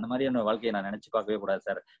அந்த மாதிரியான வாழ்க்கையை நான் நினைச்சு பார்க்கவே கூடாது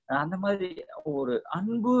சார். அந்த மாதிரி ஒரு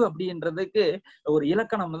அன்பு அப்படின்றதுக்கு ஒரு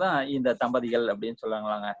இலக்கணம் தான் இந்த தம்பதிகள் அப்படின்னு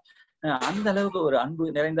சொல்லுவாங்களாங்க. அந்த அளவுக்கு ஒரு அன்பு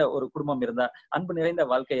நிறைந்த ஒரு குடும்பம் இருந்தா, அன்பு நிறைந்த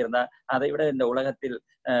வாழ்க்கை இருந்தா, அதை விட இந்த உலகத்தில்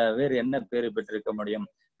வேறு என்ன பேறு பெற்றிருக்க முடியும்?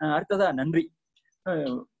 அடுத்ததா நன்றி.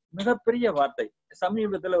 மிகப்பெரிய வார்த்தை.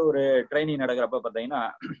 சமீபத்துல ஒரு ட்ரைனிங் நடக்கிறப்ப பாத்தீங்கன்னா,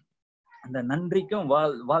 அந்த நன்றிக்கும்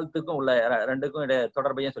வாழ்த்துக்கும் உள்ள 2க்கும்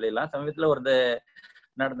தொடர்பையும் சொல்லிடலாம். சமீபத்துல ஒரு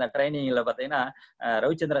நடந்த ட்ரைனிங்ல பாத்தீங்கன்னா,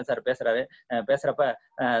 ரவிச்சந்திரன் சார் பேசுறப்ப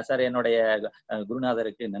சார் என்னுடைய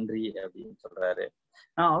குருநாதருக்கு நன்றி அப்படின்னு சொல்றாரு.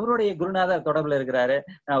 அவருடைய குருநாதர் தொடர்புல இருக்கிறாரு.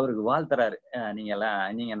 அவருக்கு வாழ்த்துறாரு,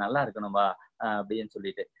 நீங்க நல்லா இருக்கணும்பா அப்படின்னு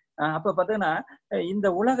சொல்லிட்டு. அப்ப பாத்தீங்கன்னா இந்த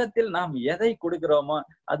உலகத்தில் நாம் எதை கொடுக்கிறோமோ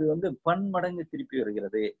அது வந்து பன்மடங்கு திருப்பி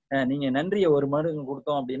வருகிறது. நீங்க நன்றியை ஒரு மடங்கு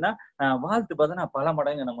கொடுத்தோம் அப்படின்னா வாழ்த்து பார்த்தீங்கன்னா பல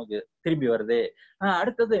மடங்கு நமக்கு திரும்பி வருது.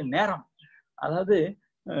 அடுத்தது நேரம். அதாவது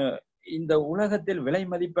இந்த உலகத்தில் விலை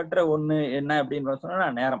மதிப்பற்ற ஒண்ணு என்ன அப்படின்னு சொன்னா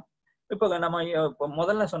நேரம். இப்ப நம்ம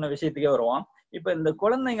முதல்ல சொன்ன விஷயத்துக்கே வருவோம். இப்ப இந்த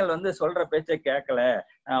குழந்தைகள் வந்து சொல்ற பேச்சை கேட்கல,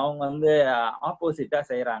 அவங்க வந்து ஆப்போசிட்டா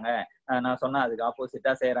செய்யறாங்க, நான் சொன்னா அதுக்கு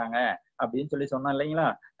ஆப்போசிட்டா செய்யறாங்க அப்படின்னு சொன்னேன் இல்லைங்களா?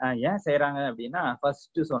 ஏன் செய்யறாங்க அப்படின்னா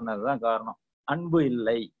ஃபர்ஸ்ட் சொன்னதுதான் காரணம். அன்பு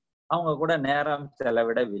இல்லை, அவங்க கூட நேரம்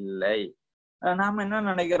செலவிடவில்லை. நாம என்ன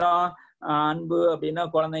நினைக்கிறோம், அன்பு அப்படின்னா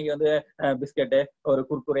குழந்தைங்க வந்து பிஸ்கெட்டு, ஒரு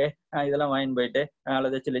குர்குரே இதெல்லாம் வாங்கிட்டு போயிட்டு,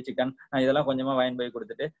 அல்லது சில்லி சிக்கன் இதெல்லாம் கொஞ்சமா வாங்கி போய்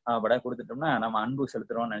கொடுத்துட்டு பட கொடுத்துட்டோம்னா நம்ம அன்பு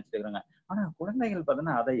செலுத்துறோம்னு நினைச்சிட்டு இருக்கிறோங்க. ஆனா குழந்தைகள்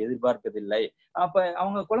பார்த்தீங்கன்னா அதை எதிர்பார்க்கவில்லை. அப்ப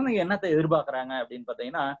அவங்க குழந்தைங்க என்னத்தை எதிர்பார்க்கறாங்க அப்படின்னு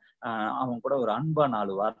பாத்தீங்கன்னா, அவங்க கூட ஒரு அன்பா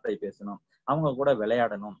 4 வார்த்தை பேசணும், அவங்க கூட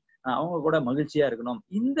விளையாடணும், அவங்க கூட மகிழ்ச்சியா இருக்கணும்.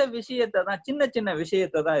 இந்த விஷயத்தை தான், சின்ன சின்ன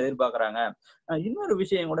விஷயத்தை தான் எதிர்பார்க்கறாங்க. இன்னொரு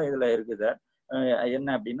விஷயம் கூட இதுல இருக்குது.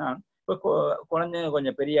 என்ன அப்படின்னா, இப்ப குழந்தைங்க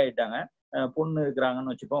கொஞ்சம் பெரிய ஆயிட்டாங்க, பொண்ணு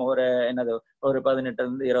இருக்கிறாங்கன்னு வச்சுப்போம். ஒரு 18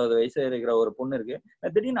 இருந்து 20 வயசு இருக்கிற ஒரு பொண்ணு இருக்கு.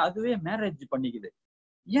 திடீர்னு அதுவே மேரேஜ் பண்ணிக்குது.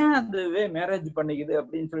 ஏன் அதுவே மேரேஜ் பண்ணிக்குது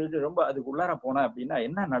அப்படின்னு சொல்லிட்டு ரொம்ப அதுக்கு உள்ளார போனேன் அப்படின்னா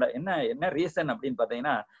என்ன என்ன ரீசன் அப்படின்னு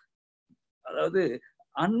பாத்தீங்கன்னா, அதாவது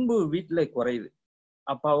அன்பு வீட்டுல குறையுது.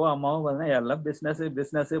 அப்பாவும் அம்மாவும் பார்த்தீங்கன்னா எல்லாம்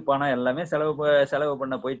பிசினஸ் பணம் எல்லாமே செலவு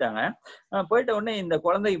பண்ண போயிட்டாங்க. போயிட்ட உடனே இந்த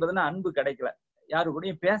குழந்தைக்கு பார்த்தீங்கன்னா அன்பு கிடைக்கல, யாரு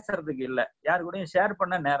கூடயும் பேசுறதுக்கு இல்ல, யாரு கூடயும் ஷேர்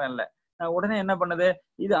பண்ண நேரம் இல்ல. உடனே என்ன பண்ணுது,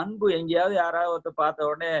 இது அன்பு எங்கேயாவது யாராவது ஒருத்தர் பார்த்த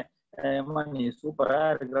உடனே அம்மா நீ சூப்பரா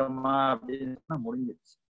இருக்கிறம்மா அப்படின்னு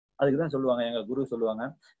முடிஞ்சிருச்சு. அதுக்குதான் சொல்லுவாங்க, எங்க குரு சொல்லுவாங்க,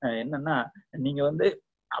 என்னன்னா நீங்க வந்து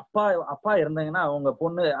அப்பா அப்பா இருந்தாங்கன்னா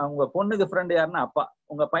அவங்க பொண்ணுக்கு ஃப்ரெண்ட் யாருன்னா அப்பா,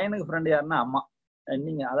 உங்க பையனுக்கு ஃப்ரெண்ட் யாருன்னா அம்மா.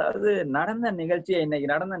 நீங்க அதாவது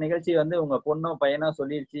இன்னைக்கு நடந்த நிகழ்ச்சி வந்து உங்க பொண்ணோ பையனோ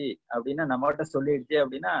சொல்லிடுச்சு அப்படின்னா, நம்மகிட்ட சொல்லிடுச்சு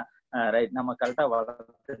அப்படின்னா ரைட், நம்ம கரெக்டா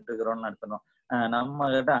வளர்த்துட்டு இருக்கிறோம்னு அர்த்தம். நம்ம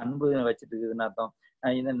கிட்ட அன்பு வச்சுட்டு இருக்குதுன்னு அர்த்தம்.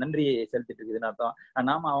 இந்த நன்றியை செலுத்திட்டு இருக்குதுன்னு அர்த்தம்.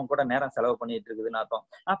 நாம அவங்க கூட நேரம் செலவு பண்ணிட்டு இருக்குதுன்னு அர்த்தம்.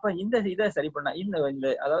 அப்ப இந்த இதை சரி பண்ண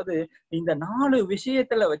அதாவது இந்த 4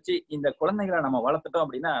 விஷயத்துல வச்சு இந்த குழந்தைகளை நம்ம வளர்த்துட்டோம்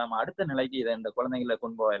அப்படின்னா நம்ம அடுத்த நிலைக்கு இந்த குழந்தைகளை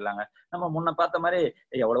கொண்டு போயிடலாங்க. நம்ம முன்ன பார்த்த மாதிரி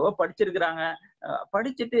எவ்வளவோ படிச்சிருக்கிறாங்க,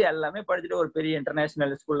 படிச்சுட்டு எல்லாமே படிச்சுட்டு ஒரு பெரிய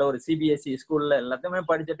இன்டர்நேஷனல் ஸ்கூல்ல, ஒரு சிபிஎஸ்இ ஸ்கூல்ல எல்லாத்தையுமே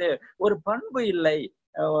படிச்சுட்டு ஒரு பண்பு இல்லை,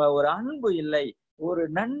 ஒரு அன்பு இல்லை, ஒரு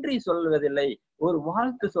நன்றி சொல்வதில்லை, ஒரு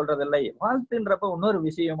வாழ்த்து சொல்றதில்லை. வாழ்த்துன்றப்ப இன்னொரு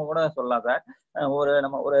விஷயமும் கூட சொல்லலாம் சார்.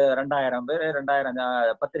 நம்ம ஒரு 2000 பேர்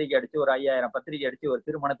 2000 பத்திரிகை அடிச்சு, ஒரு 5000 பத்திரிகை அடிச்சு ஒரு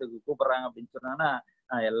திருமணத்துக்கு கூப்பிடுறாங்க அப்படின்னு சொன்னாங்கன்னா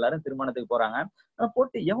எல்லாரும் திருமணத்துக்கு போறாங்க.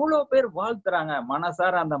 போட்டு எவ்வளவு பேர் வாழ்த்துறாங்க,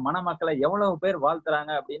 மனசார அந்த மணமக்களை எவ்வளவு பேர்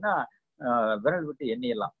வாழ்த்துறாங்க அப்படின்னா விரல் விட்டு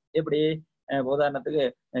எண்ணிடலாம். எப்படி, உதாரணத்துக்கு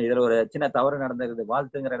இதுல ஒரு சின்ன தவறு நடந்தது,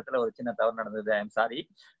 வாழ்த்துங்கிற இடத்துல ஒரு சின்ன தவறு நடந்தது, ஐ எம் சாரி.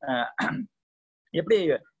 எப்படி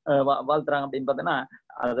வாழ்த்துறாங்க அப்படின்னு பார்த்தோன்னா,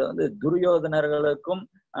 அது வந்து துரியோதனர்களுக்கும்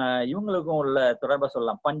இவங்களுக்கும் உள்ள தொடர்பை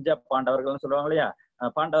சொல்லலாம். பஞ்ச பாண்டவர்கள்னு சொல்லுவாங்க இல்லையா?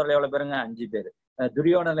 பாண்டவர்கள் எவ்வளவு பேருங்க? 5 பேரு.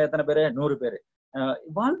 துரியோதனர்கள் எத்தனை பேரு? 100 பேரு.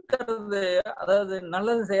 வாழ்த்துறது, அதாவது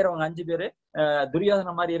நல்லது செய்யறவங்க 5 பேரு,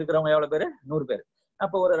 துரியோதன மாதிரி இருக்கிறவங்க எவ்வளவு பேரு? 100 பேரு.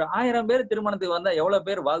 அப்போ ஒரு 1000 பேர் திருமணத்துக்கு வந்தா எவ்வளவு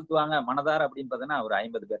பேர் வாழ்த்துவாங்க மனதார அப்படின்னு பார்த்தோன்னா ஒரு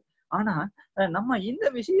 50 பேர். ஆனா நம்ம இந்த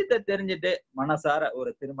விஷயத்த தெரிஞ்சுட்டு மனசார ஒரு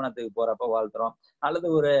திருமணத்துக்கு போறப்ப வாழ்த்துறோம், அல்லது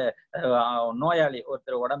ஒரு நோயாளி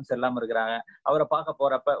ஒருத்தர் உடம்பு சரியில்லாம இருக்கிறாங்க, அவரை பார்க்க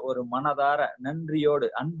போறப்ப ஒரு மனதார நன்றியோடு,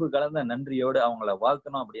 அன்பு கலந்த நன்றியோடு அவங்கள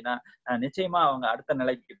வாழ்த்தணும் அப்படின்னா நிச்சயமா அவங்க அடுத்த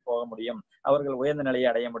நிலைக்கு போக முடியும், அவர்கள் உயர்ந்த நிலையை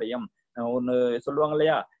அடைய முடியும். ஒண்ணு சொல்லுவாங்க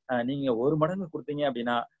இல்லையா, நீங்க 1 மடங்கு கொடுத்தீங்க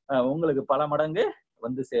அப்படின்னா உங்களுக்கு பல மடங்கு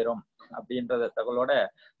வந்து சேரும் அப்படின்றத தகவலோட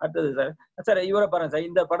அடுத்தது சார். சார் இவரை பாருங்க சார்,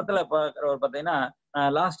 இந்த படத்துல பாத்தீங்கன்னா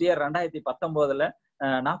லாஸ்ட் இயர் 2019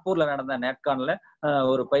 நாக்பூர்ல நடந்த நேட்கான்ல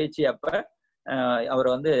ஒரு பயிற்சி அப்ப அவர்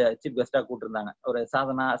வந்து சீஃப் கெஸ்டா கூப்பிட்டுருந்தாங்க. ஒரு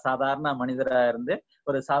சாதாரண மனிதரா இருந்து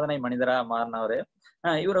ஒரு சாதனை மனிதரா மாறினவரு.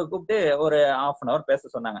 இவரை கூப்பிட்டு ஒரு 1/2 hour பேச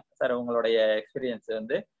சொன்னாங்க. சார் உங்களுடைய எக்ஸ்பீரியன்ஸ்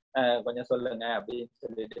வந்து கொஞ்சம் சொல்லுங்க அப்படின்னு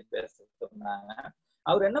சொல்லிட்டு பேச சொன்னாங்க.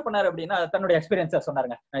 அவர் என்ன பண்ணாரு அப்படின்னா தன்னுடைய எக்ஸ்பீரியன்ஸா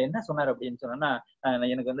சொன்னாருங்க. என்ன சொன்னாரு அப்படின்னு சொன்னா,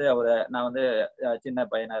 எனக்கு வந்து நான் வந்து சின்ன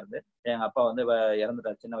பையனா இருந்து எங்க அப்பா வந்து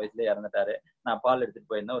இறந்துட்டாரு, சின்ன வயசுல இறந்துட்டாரு. நான் பால் எடுத்துட்டு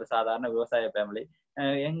போயிருந்தேன். ஒரு சாதாரண விவசாய ஃபேமிலி.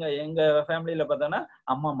 எங்க ஃபேமிலியில பார்த்தோம்னா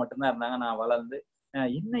அம்மா மட்டும்தான் இருந்தாங்க. நான் வளர்ந்து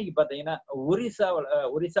இன்னைக்கு பாத்தீங்கன்னா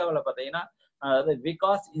ஒரிசாவில பாத்தீங்கன்னா, அதாவது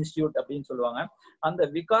விகாஸ் இன்ஸ்டிடியூட் அப்படின்னு சொல்லுவாங்க. அந்த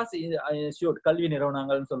விகாஸ் இன்ஸ்டிடியூட் கல்வி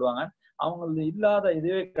நிறுவனங்கள்னு சொல்லுவாங்க. அவங்களுக்கு இல்லாத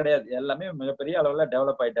இதுவே கிடையாது. எல்லாமே மிகப்பெரிய அளவுல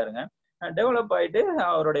டெவலப் ஆயிட்டாருங்க. டெவலப் ஆயிட்டு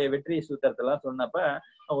அவருடைய வெற்றி சூத்திரத்தெல்லாம் சொன்னப்ப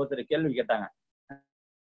ஒருத்தர் கேள்வி கேட்டாங்க,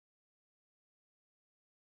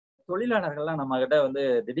 தொழிலாளர்கள்லாம் நம்ம கிட்ட வந்து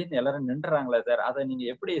திடீர்னு எல்லாரும் நின்றுறாங்களே சார், அதை நீங்க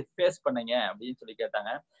எப்படி ஃபேஸ் பண்ணீங்க அப்படின்னு சொல்லி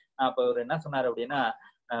கேட்டாங்க. அப்ப அவர் என்ன சொன்னாரு அப்படின்னா,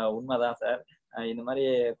 உண்மைதான் சார், இந்த மாதிரி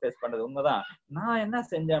ஃபேஸ் பண்றது உண்மைதான். நான் என்ன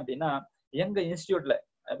செஞ்சேன் அப்படின்னா, எங்க இன்ஸ்டிடியூட்ல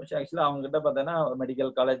ஆக்சுவலா அவங்க கிட்ட பார்த்தீங்கன்னா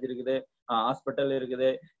மெடிக்கல் காலேஜ் இருக்குது, ஹாஸ்பிட்டல் இருக்குது.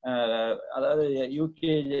 அதாவது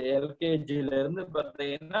யூகேஜி எல்கேஜில இருந்து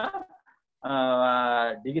பார்த்தீங்கன்னா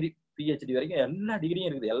டிகிரி பிஹெச்டி வரைக்கும் எல்லா டிகிரியும்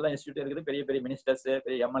இருக்குது, எல்லா இன்ஸ்டியூட்டும் இருக்குது. பெரிய பெரிய மினிஸ்டர்ஸ்,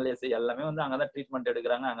 பெரிய எம்எல்ஏஸ் எல்லாமே வந்து அங்கதான் ட்ரீட்மெண்ட்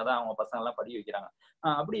எடுக்கிறாங்க, அங்கதான் அவங்க பசங்க எல்லாம் படிக்க வைக்கிறாங்க.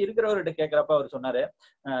 அப்படி இருக்கிறவர்கிட்ட கேட்கிறப்ப அவர் சொன்னாரு,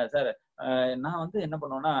 சார் நான் வந்து என்ன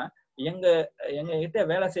பண்ணுவேன்னா எங்க எங்க கிட்ட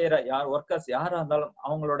வேலை செய்யற ஒர்க்கர்ஸ் யாரா இருந்தாலும்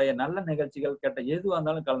அவங்களுடைய நல்ல நிகழ்ச்சிகள் கேட்ட எதுவா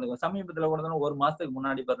இருந்தாலும் கலந்துக்கும். சமீபத்துல கூட ஒரு மாசத்துக்கு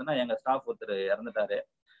முன்னாடி பாத்தீங்கன்னா எங்க ஸ்டாஃப் ஒருத்தர் இறந்துட்டாரு.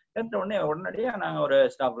 இறந்த உடனே உடனடியா நாங்க ஒரு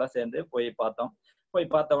ஸ்டாஃப் எல்லாம் சேர்ந்து போய் பார்த்தோம்.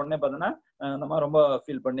 போய் பார்த்த உடனே பாத்தீங்கன்னா இந்த மாதிரி ரொம்ப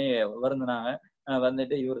ஃபீல் பண்ணி வருந்துனாங்க.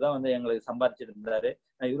 வந்துட்டு இவர் தான் வந்து எங்களுக்கு சம்பாரிச்சிட்டு இருந்தாரு,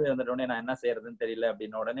 இவரு இறந்துட்ட உடனே நான் என்ன செய்யறதுன்னு தெரியல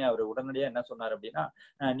அப்படின்னு உடனே அவர் உடனடியா என்ன சொன்னார் அப்படின்னா,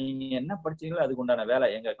 நீங்க என்ன படிச்சீங்களோ அதுக்கு உண்டான வேலை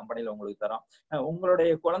எங்க கம்பெனில உங்களுக்கு தரோம்.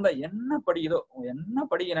 உங்களுடைய குழந்தை என்ன படிக்குதோ, என்ன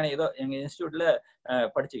படிக்க நினைக்குதோ எங்க இன்ஸ்டியூட்ல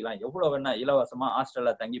படிச்சுக்கலாம், எவ்வளவு வேணா இலவசமா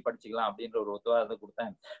ஹாஸ்டல்ல தங்கி படிச்சுக்கலாம் அப்படின்ற ஒரு உத்தரவாதத்தை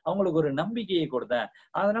கொடுத்தேன். அவங்களுக்கு ஒரு நம்பிக்கையை கொடுத்தேன்.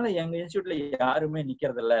 அதனால எங்க இன்ஸ்டியூட்ல யாருமே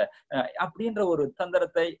நிக்கிறது இல்ல அப்படின்ற ஒரு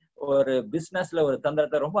தந்திரத்தை, ஒரு பிசினஸ்ல ஒரு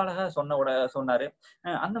தந்திரத்தை ரொம்ப அழகா சொன்னாரு.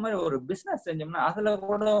 அந்த மாதிரி ஒரு பிசினஸ் செஞ்சோம்னா அதுல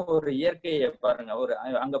கூட ஒரு இயற்கையை பாருங்க, ஒரு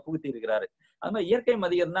அங்க புகுத்தி இருக்கிறாரு. அது மாதிரி இயற்கை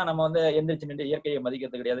மதிக்கிறதுனா நம்ம வந்து எந்திரிச்சு நின்று இயற்கையை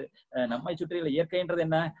மதிக்கிறது கிடையாது. நம்மை சுற்றியுள்ள இயற்கைன்றது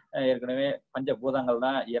என்ன? ஏற்கனவே பஞ்சபூதங்கள்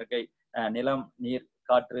தான் இயற்கை. நிலம், நீர்,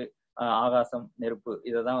 காற்று, ஆகாசம், நெருப்பு,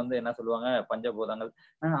 இததான் வந்து என்ன சொல்லுவாங்க, பஞ்சபூதங்கள்.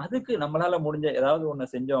 அதுக்கு நம்மளால முடிஞ்ச ஏதாவது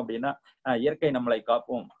ஒண்ணு செஞ்சோம் அப்படின்னா இயற்கை நம்மளை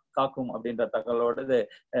காக்கும் அப்படின்ற தகவலோடு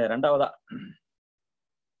ரெண்டாவதா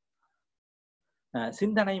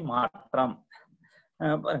சிந்தனை மாற்றம்.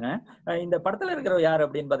 பாருங்க, இந்த படத்துல இருக்கிற யாரு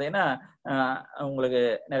அப்படின்னு பாத்தீங்கன்னா உங்களுக்கு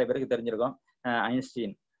நிறைய பேருக்கு தெரிஞ்சிருக்கும்,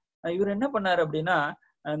 ஐன்ஸ்டீன். இவர் என்ன பண்ணாரு அப்படின்னா,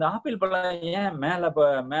 இந்த ஆப்பிள் பழம் ஏன்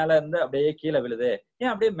மேல இருந்து அப்படியே கீழே விழுது,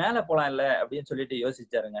 ஏன் அப்படியே மேல போலாம் இல்ல அப்படின்னு சொல்லிட்டு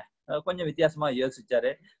யோசிச்சாருங்க. கொஞ்சம் வித்தியாசமா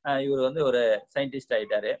யோசிச்சாரு. இவர் வந்து ஒரு சயின்டிஸ்ட்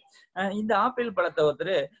ஆயிட்டாரு. இந்த ஆப்பிள் பழத்தை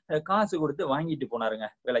ஒருத்தர் காசு கொடுத்து வாங்கிட்டு போனாருங்க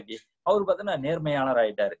விலைக்கு. அவரு பார்த்தீங்கன்னா நேர்மையாளர்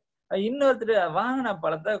ஆயிட்டாரு. இன்னொருத்தர் வாங்கின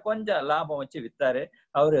பழத்தை கொஞ்சம் லாபம் வச்சு வித்தாரு,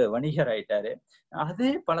 அவரு வணிகர் ஆயிட்டாரு.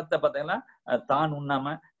 அதே பழத்தை பார்த்தீங்கன்னா தான்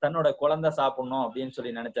உண்ணாம தன்னோட குழந்தை சாப்பிடணும் அப்படின்னு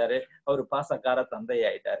சொல்லி நினைச்சாரு, அவரு பாசக்கார தந்தை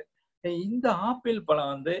ஆயிட்டாரு. இந்த ஆப்பிள்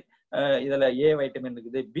பழம் வந்து இதுல ஏ வைட்டமின்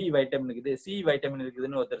இருக்குது, பி வைட்டமின் இருக்குது, சி வைட்டமின்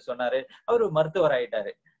இருக்குதுன்னு ஒருத்தர் சொன்னாரு, அவரு மருத்துவர்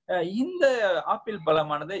ஆயிட்டாரு. இந்த ஆப்பிள்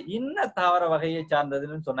பழமானது இன்ன தாவர வகையை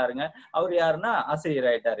சார்ந்ததுன்னு சொன்னாருங்க, அவர் யாருன்னா ஆசிரியர்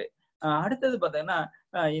ஆயிட்டாரு. அடுத்தது பாத்தீங்கன்னா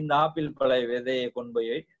இந்த ஆப்பிள் பழ விதையை கொண்டு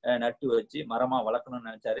போய் நட்டு வச்சு மரமா வளர்க்கணும்னு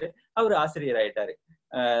நினைச்சாரு, அவரு ஆசிரியர் ஆயிட்டாரு,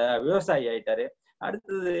 விவசாயி ஆயிட்டாரு.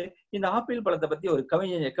 அடுத்தது இந்த ஆப்பிள் பழத்தை பத்தி ஒரு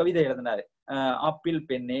கவிதை எழுதினாரு, ஆப்பிள்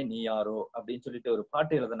பெண்ணே நீ யாரோ அப்படின்னு சொல்லிட்டு ஒரு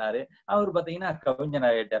பாட்டு எழுதினாரு, அவரு பாத்தீங்கன்னா கவிஞர்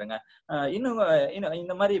ஆயிட்டாருங்க. இன்னும்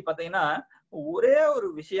இந்த மாதிரி பாத்தீங்கன்னா ஒரே ஒரு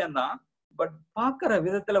விஷயம்தான், பட் பாக்குற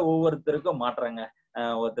விதத்துல ஒவ்வொருத்தருக்கும் மாற்றங்க.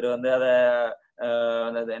 ஒருத்தர் வந்து அத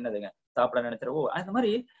என்னதுங்க சாப்பிட நினைச்சிருவோ, அந்த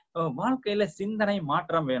மாதிரி வாழ்க்கையில சிந்தனை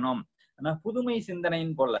மாற்றம் வேணும். ஆனா புதுமை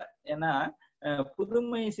சிந்தனைன்னு போல, ஏன்னா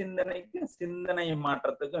புதுமை சிந்தனைக்கு சிந்தனை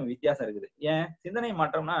மாற்றத்துக்கும் வித்தியாசம் இருக்குது. ஏன் சிந்தனை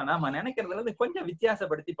மாற்றம்னா நாம நினைக்கிறதுல இருந்து கொஞ்சம்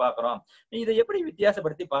வித்தியாசப்படுத்தி பாக்குறோம். இதை எப்படி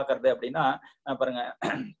வித்தியாசப்படுத்தி பாக்குறது அப்படின்னா பாருங்க,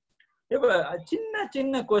 இப்ப சின்ன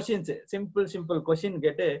சின்ன கொஸ்டின்ஸ், சிம்பிள் கொஸ்டின்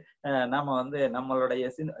கேட்டு நாம வந்து நம்மளுடைய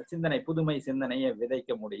சிந்தனை, புதுமை சிந்தனையை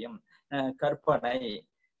விதைக்க முடியும். கற்பனை,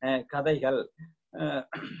 கதைகள்,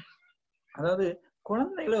 அதாவது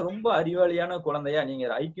குழந்தைகளை ரொம்ப அறிவாளியான குழந்தையா, நீங்க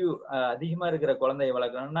ஐக்கியூ அதிகமா இருக்கிற குழந்தைய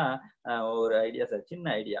வளர்க்கணும்னா ஒரு ஐடியா சார்,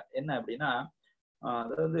 சின்ன ஐடியா என்ன அப்படின்னா,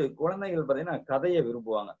 அதாவது குழந்தைகள் பாத்தீங்கன்னா கதையை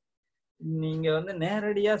விரும்புவாங்க. நீங்க வந்து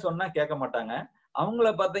நேரடியா சொன்னா கேட்க மாட்டாங்க. அவங்கள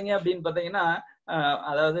பாத்தீங்க அப்படின்னு பாத்தீங்கன்னா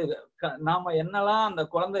அதாவது நாம என்னெல்லாம் அந்த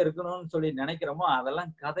குழந்தை இருக்கணும்னு சொல்லி நினைக்கிறோமோ அதெல்லாம்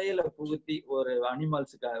கதையில புகுத்தி, ஒரு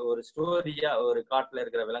அனிமல்ஸுக்கு ஒரு ஸ்டோரியா, ஒரு காட்டுல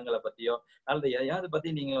இருக்கிற விலங்குகளை பத்தியோ அல்லது எதையாவது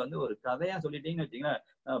பத்தி நீங்க வந்து ஒரு கதையா சொல்லிட்டீங்கன்னு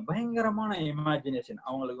வச்சீங்கன்னா பயங்கரமான இமேஜினேஷன்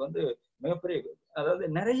அவங்களுக்கு வந்து மிகப்பெரிய. அதாவது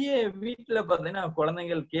நிறைய வீட்டுல பாத்தீங்கன்னா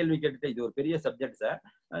குழந்தைகள் கேள்வி கேட்டுட்டு, இது ஒரு பெரிய சப்ஜெக்ட் சார்,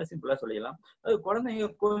 சிம்பிளா சொல்லிடலாம். அது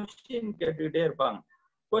குழந்தைங்க கொஸ்டின் கேட்டுக்கிட்டே இருப்பாங்க.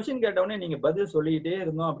 கொஸ்டின் கேட்டவுடனே நீங்க பதில் சொல்லிக்கிட்டே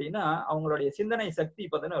இருந்தோம் அப்படின்னா அவங்களுடைய சிந்தனை சக்தி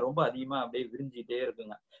பார்த்தீங்கன்னா ரொம்ப அதிகமா அப்படியே விரிஞ்சிட்டே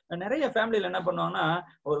இருக்குங்க. நிறைய ஃபேமிலியில என்ன பண்ணுவாங்கன்னா,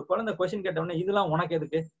 ஒரு குழந்தை கொஸ்டின் கேட்ட உடனே இதெல்லாம் உனக்கு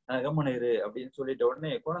எதுக்கு, கம்முனு இரு அப்படின்னு சொல்லிட்ட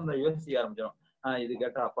உடனே குழந்தை யோசிக்க ஆரம்பிச்சிடும். இது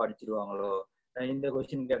கேட்டா அப்பா அடிச்சிருவாங்களோ, இந்த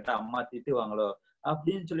கொஸ்டின் கேட்டா அம்மா திட்டுவாங்களோ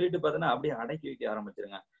அப்படின்னு சொல்லிட்டு பார்த்தீங்கன்னா அப்படியே அடக்கி வைக்க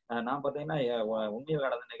ஆரம்பிச்சிருங்க. நான் பாத்தீங்கன்னா உண்மையில்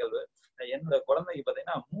நடந்த நிகழ்வு, என்னோட குழந்தைக்கு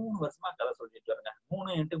பாத்தீங்கன்னா 3 வருஷமா கதை சொல்லிட்டு வரேங்க.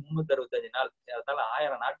 3 × 365 நாள், அதனால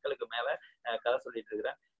 1000 நாட்களுக்கு மேல கதை சொல்லிட்டு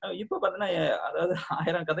இருக்கிறேன். இப்ப பாத்தீங்கன்னா அதாவது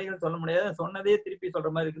 1000 கதைகள் சொல்ல முடியாது, சொன்னதே திருப்பி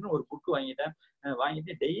சொல்ற மாதிரி இருக்குன்னு ஒரு புக் வாங்கிட்டேன்.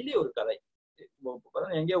 வாங்கிட்டு டெய்லி ஒரு கதை.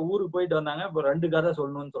 எங்கேயோ ஊருக்கு போயிட்டு வந்தாங்க, இப்போ 2 கதை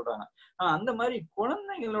சொல்லணும்னு சொல்றாங்க. அந்த மாதிரி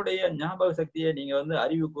குழந்தைங்களுடைய ஞாபக சக்தியை நீங்க வந்து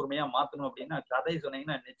அறிவு கூர்மையா மாத்தணும் அப்படின்னா கதை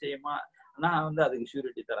சொன்னீங்கன்னா நிச்சயமா நான் வந்து அதுக்கு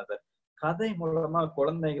ஷூரிட்டி தரேன் சார். கதை மூலமா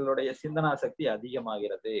குழந்தைகளுடைய சிந்தனா சக்தி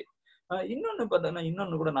அதிகமாகிறது. இன்னொன்னு பார்த்தோம்னா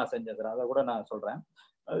இன்னொன்னு கூட நான் செஞ்சேன் சார், அதை கூட நான் சொல்றேன்.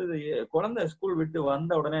 அது குழந்தை ஸ்கூல் விட்டு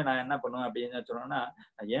வந்த உடனே நான் என்ன பண்ணுவேன் அப்படின்னு சொன்னோம்னா,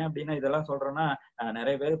 ஏன் அப்படின்னா இதெல்லாம் சொல்றேன்னா,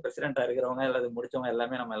 நிறைய பேர் பிரசிடென்டா இருக்கிறவங்க அல்லது முடிச்சவங்க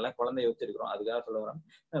எல்லாமே நம்ம எல்லாம் குழந்தைய வச்சிருக்கிறோம், அதுக்காக சொல்ல வரேன்.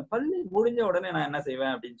 பள்ளி முடிஞ்ச உடனே நான் என்ன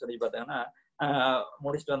செய்வேன் அப்படின்னு சொல்லி பார்த்தேன்னா,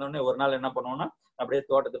 முடிச்சுட்டு வந்த உடனே ஒரு நாள் என்ன பண்ணுவோம்னா, அப்படியே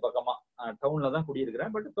தோட்டத்து பக்கமா, டவுன்ல தான்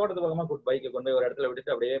குடியிருக்கிறேன், பட் தோட்டத்து பக்கமா பைக்கை கொண்டு போய் ஒரு இடத்துல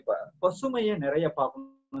விட்டுட்டு அப்படியே பசுமையை நிறைய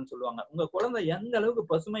பார்க்கணும்னு சொல்லுவாங்க. உங்க குழந்தை எந்த அளவுக்கு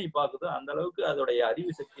பசுமை பார்க்குதோ அந்த அளவுக்கு அதோடைய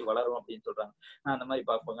அறிவு சக்தி வளரும் அப்படின்னு சொல்றாங்க. நான் அந்த மாதிரி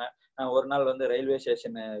பார்ப்பேங்க. ஒரு நாள் வந்து ரயில்வே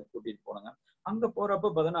ஸ்டேஷனை கூட்டிட்டு போனேங்க. அங்க போறப்ப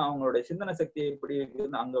பார்த்தீங்கன்னா அவங்களுடைய சிந்தனை சக்தி எப்படி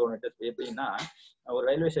இருக்குன்னு அங்க ஒன்று டெஸ்ட். எப்படின்னா, ஒரு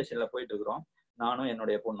ரயில்வே ஸ்டேஷன்ல போயிட்டு இருக்கிறோம், நானும்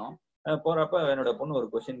என்னுடைய பொண்ணும். போறப்ப என்னோட பொண்ணு ஒரு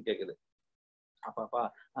கொஸ்டின் கேக்குது, அப்பாப்பா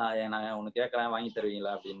நான் ஒண்ணு கேட்கறேன், வாங்கி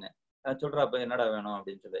தருவீங்களா அப்படின்னு. சொல்றா, அப்ப என்னடா வேணும்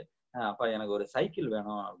அப்படின்னு சொல்லி. அப்பா எனக்கு ஒரு சைக்கிள்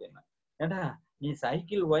வேணும் அப்படின்னு. ஏண்டா நீ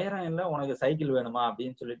சைக்கிள் உயரம் இல்ல, உனக்கு சைக்கிள் வேணுமா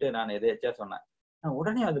அப்படின்னு சொல்லிட்டு நான் எதேச்சா சொன்னேன்.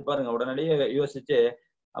 உடனே அது பாருங்க, உடனடியே யோசிச்சு,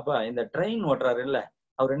 அப்பா இந்த ட்ரெயின் ஓட்டுறாரு இல்ல,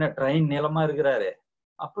 அவர் என்ன ட்ரெயின் நீளமா இருக்கிறாரு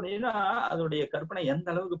அப்படின்னா அதோடைய கற்பனை எந்த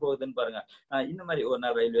அளவுக்கு போகுதுன்னு பாருங்க. இந்த மாதிரி ஒரு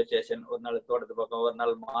நாள் ரயில்வே ஸ்டேஷன், ஒரு நாள் தோட்டத்து பக்கம், ஒரு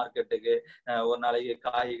நாள் மார்க்கெட்டுக்கு, ஒரு நாளைக்கு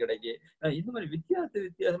காய் கடைக்கு, இந்த மாதிரி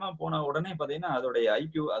வித்தியாசமா போன உடனே பாத்தீங்கன்னா அதோடைய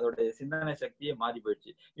ஐக்கியூ, அதோடைய சிந்தனை சக்தியே மாறி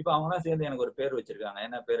போயிடுச்சு. இப்ப அவங்களாம் சேர்ந்து எனக்கு ஒரு பேர் வச்சிருக்காங்க.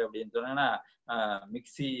 என்ன பேர் அப்படின்னு சொன்னா,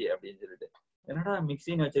 மிக்சி அப்படின்னு சொல்லிட்டு. என்னடா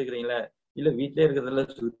மிக்சின்னு வச்சிருக்கிறீங்களா? இல்ல வீட்லயே இருக்கிறதுல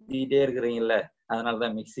சுத்திட்டே இருக்கிறீங்கல்ல,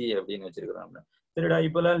 அதனாலதான் மிக்சி அப்படின்னு வச்சிருக்கிறோம். சரிடா,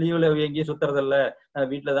 இப்பெல்லாம் லீவ்ல எங்கேயும் சுத்துறது இல்ல,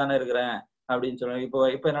 வீட்டுல தானே இருக்கிறேன் அப்படின்னு சொல்லுவாங்க.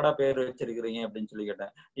 இப்ப என்னடா பேர் வச்சிருக்கிறீங்க அப்படின்னு சொல்லி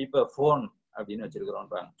கேட்டேன். இப்ப போன் அப்படின்னு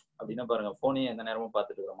வச்சிருக்கிறோம்ன்றாங்க. அப்படின்னா பாருங்க, போனையும் எந்த நேரமும்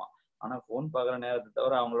பார்த்துட்டு இருக்கிறோமா. ஆனா போன் பாக்குற நேரத்தை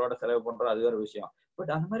தவிர அவங்களோட செலவு பண்றோம், அது வேற விஷயம்.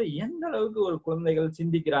 பட் அந்த மாதிரி எந்த அளவுக்கு ஒரு குழந்தைகள்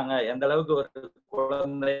சிந்திக்கிறாங்க, எந்த அளவுக்கு ஒரு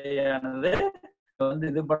குழந்தையானது வந்து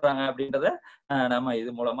இது பண்றாங்க அப்படின்றத நம்ம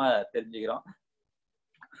இது மூலமா தெரிஞ்சுக்கிறோம்.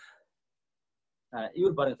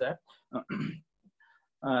 இவர் பாருங்க சார்,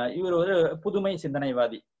 இவர் ஒரு புதுமை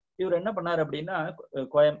சிந்தனைவாதி. இவர் என்ன பண்ணாரு அப்படின்னா,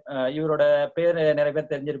 இவரோட பேரு நிறைய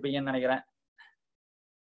பேர் தெரிஞ்சிருப்பீங்கன்னு நினைக்கிறேன்.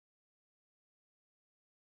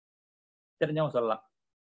 தெரிஞ்சவங்க சொல்லலாம்.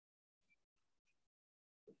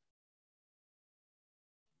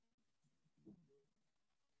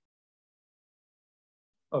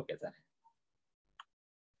 Okay sir.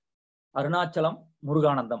 அருணாச்சலம்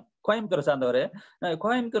முருகானந்தம், கோயம்புத்தூர் சார்ந்தவர்.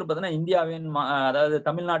 கோயம்புத்தூர் பார்த்தீங்கன்னா இந்தியாவின் அதாவது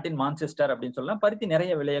தமிழ்நாட்டின் மான்செஸ்டர் அப்படின்னு சொல்லலாம். பருத்தி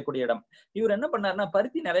நிறைய விளையக்கூடிய இடம். இவர் என்ன பண்ணாருன்னா,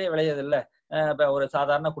 பருத்தி நிறைய விளையது இல்ல, ஒரு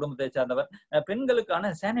சாதாரண குடும்பத்தை சார்ந்தவர்.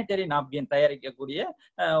 பெண்களுக்கான சானிட்டரி நாப்கின் தயாரிக்கக்கூடிய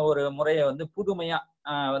ஒரு முறையை வந்து புதுமையா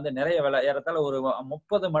வந்து நிறைய விலை, ஏறத்தாழ ஒரு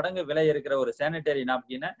 30 மடங்கு விலை இருக்கிற ஒரு சானிட்டரி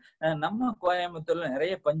நாப்கினை நம்ம கோயம்புத்தூர்ல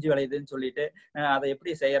நிறைய பஞ்சு விளையுதுன்னு சொல்லிட்டு அதை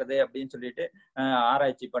எப்படி செய்யறது அப்படின்னு சொல்லிட்டு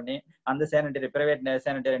ஆராய்ச்சி பண்ணி அந்த பிரைவேட்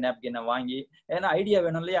சானிட்டரி நாப்கினை வாங்கி, ஏன்னா ஐடியா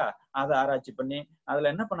வேணும் இல்லையா, அதை ஆராய்ச்சி பண்ணி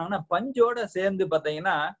அதுல என்ன பண்ணாங்கன்னா, பஞ்சோட சேர்ந்து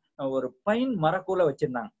பாத்தீங்கன்னா ஒரு பைன் மரக்கூல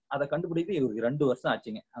வச்சிருந்தாங்க. அதை கண்டுபிடிக்க இவருக்கு 2 வருஷம்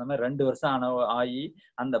ஆச்சுங்க. அந்த மாதிரி 2 வருஷம் ஆகி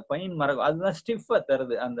அந்த பைன் மரம் அதுதான் ஸ்டிஃபா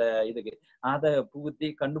தருது அந்த இதுக்கு, அதை புகுத்தி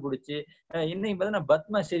கண்டுபிடிச்சு இன்னைக்கு பார்த்தீங்கன்னா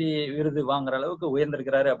பத்மஸ்ரீ விருது வாங்குற அளவுக்கு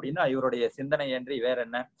உயர்ந்திருக்கிறாரு அப்படின்னா இவருடைய சிந்தனை அன்றி வேற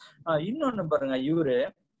என்ன. இன்னொன்னு பாருங்க, இவரு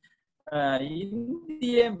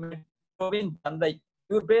இந்திய மெட்ரோவின் தந்தை.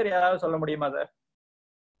 இவர் பேர் யாராவது சொல்ல முடியுமா சார்?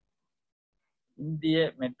 இந்திய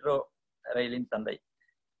மெட்ரோ ரயிலின் தந்தை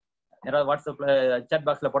யாராவது வாட்ஸ்அப்ல சாட்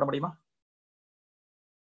பாக்ஸ்ல போட முடியுமா?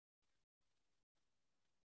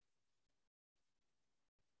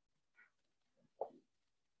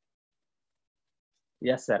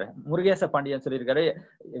 எஸ் சார், முருகேச பாண்டியன் சொல்லியிருக்காரு.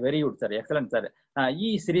 Very good sir, excellent sir.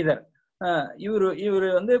 Sridhar, இவரு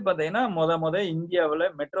வந்து பாத்தீங்கன்னா முத இந்தியாவுல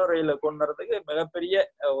மெட்ரோ ரயில கொண்டு வரதுக்கு மிகப்பெரிய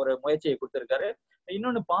ஒரு முயற்சியை கொடுத்திருக்காரு.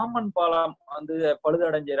 இன்னொன்னு, பாம்பன் பாலம் வந்து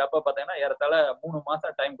பழுதடைஞ்சிரு அப்ப பாத்தீங்கன்னா ஏறத்தாழ 3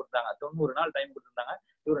 மாசம் டைம் கொடுத்தாங்க, 90 நாள் டைம் கொடுத்திருந்தாங்க.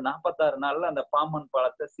 இவர் 46 நாள்ல அந்த பாம்பன்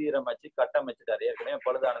பாலத்தை சீரமைச்சு கட்டமைச்சிட்டாரு, ஏற்கனவே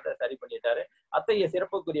பழுதானதை சரி பண்ணிட்டாரு. அத்தகைய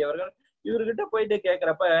சிறப்புக்குரியவர்கள். இவர்கிட்ட போயிட்டு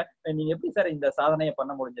கேட்கிறப்ப, நீங்க எப்படி சார் இந்த சாதனையை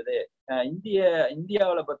பண்ண முடிஞ்சது?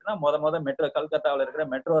 இந்தியாவில பாத்தீங்கன்னா முத மெட்ரோ, கல்கத்தாவில இருக்கிற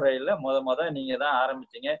மெட்ரோ ரயில்ல முத நீங்க தான்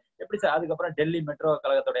ஆரம்பிச்சீங்க, எப்படி சார்? அதுக்கப்புறம் டெல்லி மெட்ரோ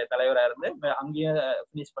கழகத்துடைய தலைவரா இருந்து அங்கேயும்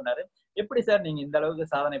பினிஷ் பண்ணாரு. எப்படி சார் நீங்க இந்த அளவுக்கு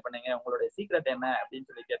சாதனை பண்ணீங்க, உங்களுடைய சீக்ரெட் என்ன அப்படின்னு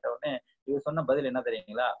சொல்லி கேட்ட உடனே இவர் சொன்ன பதில் என்ன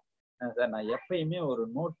தெரியுங்களா? சார், நான் எப்பயுமே ஒரு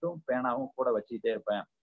நோட்டும் பேனாவும் கூட வச்சுக்கிட்டே இருப்பேன்.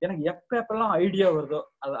 எனக்கு எப்பெல்லாம் ஐடியா வருதோ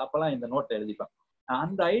அப்பெல்லாம் இந்த நோட்டை எழுதிப்பேன்.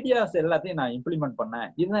 அந்த ஐடியாஸ் எல்லாத்தையும் நான் இம்ப்ளிமெண்ட் பண்ணேன்,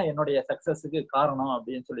 இதுதான் என்னுடைய சக்சஸுக்கு காரணம்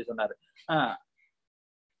அப்படின்னு சொல்லி சொன்னாரு.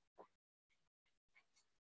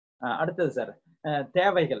 அடுத்தது சார்,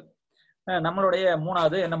 தேவைகள். நம்மளுடைய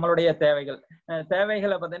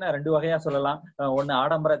தேவைகளை பார்த்தீங்கன்னா 2 வகையா சொல்லலாம். ஒண்ணு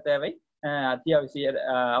ஆடம்பர தேவை,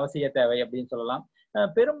 அவசிய தேவை அப்படின்னு சொல்லலாம்.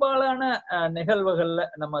 பெரும்பாலான நிகழ்வுகள்ல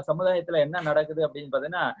நம்ம சமுதாயத்துல என்ன நடக்குது அப்படின்னு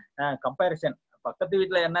பாத்தீங்கன்னா, கம்பேரிசன். பக்கத்து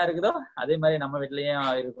வீட்டுல என்ன இருக்குதோ அதே மாதிரி நம்ம வீட்லயும்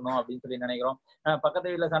இருக்கணும் அப்படின்னு சொல்லி நினைக்கிறோம். பக்கத்து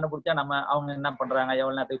வீட்டுல சண்டை பிடிச்சா அவங்க என்ன பண்றாங்க,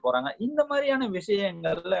 எவ்வளவு நேரத்துக்கு போறாங்க, இந்த மாதிரியான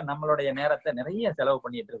விஷயங்கள்ல நம்மளுடைய நேரத்தை நிறைய செலவு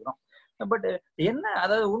பண்ணிட்டு இருக்கிறோம். பட் என்ன,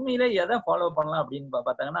 அதாவது உண்மையிலே எதை ஃபாலோ பண்ணலாம் அப்படின்னு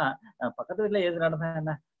பார்த்தாங்கன்னா, பக்கத்து வீட்டுல எது நடந்தா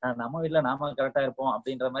என்ன, நம்ம வீட்டுல நாம கரெக்டா இருப்போம்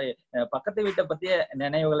அப்படின்ற மாதிரி பக்கத்து வீட்டை பத்திய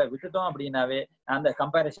நினைவுகளை விட்டுட்டோம் அப்படின்னாவே அந்த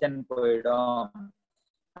கம்பேரிசன் போயிடும்.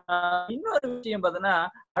 இன்னொரு விஷயம் பாத்தீங்கன்னா,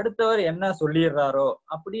 அடுத்தவர் என்ன சொல்லிடுறாரோ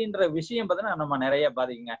அப்படின்ற விஷயம் பாத்தீங்கன்னா நம்ம நிறைய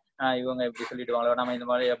பாதிக்குங்க. இவங்க இப்படி சொல்லிடுவாங்களோ, நம்ம இந்த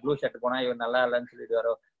மாதிரி ப்ளூ ஷர்ட் போனா இவர் நல்லா இல்லைன்னு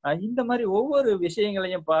சொல்லிடுவாரோ, இந்த மாதிரி ஒவ்வொரு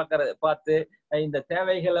விஷயங்களையும் பார்த்து இந்த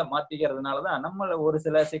தேவைகளை மாத்திக்கிறதுனாலதான் நம்மள ஒரு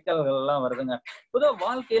சில சிக்கல்கள் எல்லாம் வருதுங்க. பொதுவா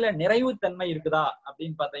வாழ்க்கையில நிறைவுத்தன்மை இருக்குதா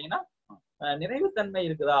அப்படின்னு பாத்தீங்கன்னா, நிறைவுத்தன்மை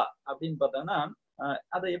இருக்குதா அப்படின்னு பார்த்தோம்னா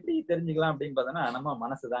அதை எப்படி தெரிஞ்சுக்கலாம் அப்படின்னு பார்த்தோம்னா, நம்ம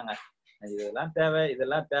மனசுதாங்க. இதெல்லாம் தேவை,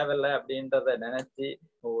 இதெல்லாம் தேவையில்லை அப்படின்றத நினைச்சு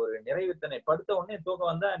ஒரு நிறைவுத்தன்மை, படுத்த உடனே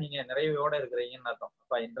தூக்கம் வந்தா நீங்க நிறைவோட இருக்கிறீங்கன்னு அர்த்தம்.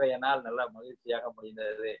 அப்ப இன்றைய நாள் நல்லா மகிழ்ச்சியாக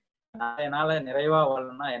முடிந்தது, நாளைய நாள நிறைவா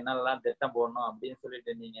வாழணும்னா என்னெல்லாம் திட்டம் போடணும் அப்படின்னு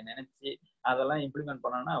சொல்லிட்டு நீங்க நினைச்சு அதெல்லாம் இம்ப்ளிமெண்ட்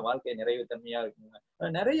பண்ணோம்னா வாழ்க்கை நிறைவுத்தன்மையா இருக்குங்க.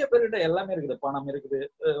 நிறைய பேர்கிட்ட எல்லாமே இருக்குது, பணம் இருக்குது,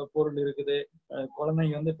 பொருள் இருக்குது,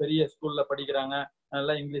 குழந்தைங்க வந்து பெரிய ஸ்கூல்ல படிக்கிறாங்க,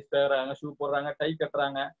 நல்லா இங்கிலீஷ் பேசுறாங்க, ஷூ போடுறாங்க, டை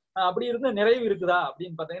கட்டுறாங்க. அப்படி இருந்து நிறைவு இருக்குதா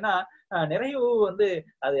அப்படின்னு பாத்தீங்கன்னா, நிறைவு வந்து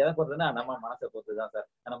அது எதை பொறுத்துன்னா நம்ம மனசை பொறுத்துதான் சார்.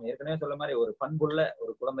 நம்ம ஏற்கனவே சொல்ல மாதிரி ஒரு பண்புள்ள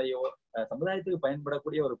ஒரு குழந்தையோ, சமுதாயத்துக்கு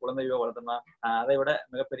பயன்படக்கூடிய ஒரு குழந்தையோ வளர்த்தோம்னா அதை விட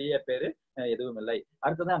மிகப்பெரிய பேரு எதுவும் இல்லை.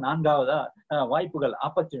 அடுத்ததான் 4வதா வாய்ப்புகள்,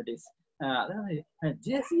 ஆப்பர்ச்சுனிட்டிஸ். அதாவது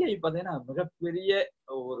ஜேசிஐ பாத்தீங்கன்னா மிகப்பெரிய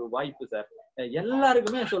ஒரு வாய்ப்பு சார்.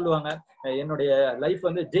 எல்லாருக்குமே சொல்லுவாங்க, என்னுடைய லைஃப்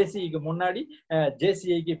வந்து ஜேசிஐக்கு முன்னாடி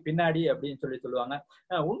ஜேசிஐக்கு பின்னாடி அப்படின்னு சொல்லுவாங்க.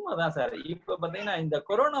 உண்மைதான் சார். இப்ப பாத்தீங்கன்னா இந்த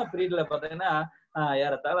கொரோனா பீரியட்ல பாத்தீங்கன்னா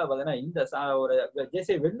ஏறத்தாழ பாத்தீங்கன்னா இந்த ஒரு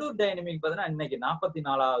ஜேசிஐ வெள்ளூர் டைனமிக் பாத்தீங்கன்னா இன்னைக்கு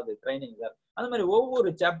 44வது ட்ரைனிங் சார். அந்த மாதிரி ஒவ்வொரு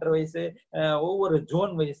சாப்டர் வைஸ், ஒவ்வொரு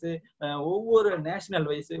ஜோன் வைஸ், ஒவ்வொரு நேஷனல்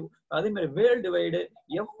வைஸ், அதே மாதிரி வேர்ல்டு வைடு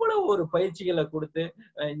எவ்வளவு ஒரு பயிற்சிகளை கொடுத்து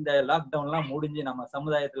இந்த லாக்டவுன் எல்லாம் முடிஞ்சு நம்ம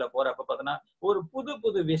சமுதாயத்துல போறப்ப பாத்தீங்கன்னா ஒரு புது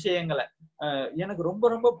புது விஷயங்களை எனக்கு ரொம்ப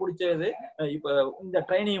ரொம்ப பிடிச்சது இப்ப இந்த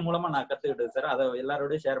ட்ரைனிங் மூலமா நான் கத்துக்கிட்டது சார். அதை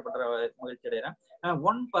எல்லாரோடய ஷேர் பண்ற மகிழ்ச்சி அடைகிறேன்.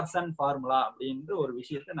 1% ஃபார்முலா அப்படின்ற ஒரு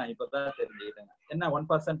விஷயத்த நான் இப்பதான் தெரிஞ்சுக்கிட்டேங்க. என்ன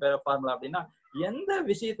 1% ஃபார்முலா அப்படின்னா, எந்த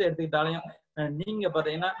விஷயத்தை எடுத்துக்கிட்டாலையும் நீங்க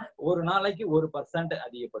பாத்தீங்கன்னா ஒரு நாளைக்கு 1%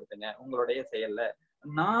 அதிகப்படுத்துங்க உங்களுடைய செயல்ல.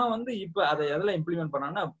 நான் வந்து இப்ப அதை எதுல இம்ப்ளிமெண்ட்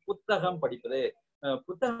பண்ணேன்னா, புத்தகம் படிப்பது.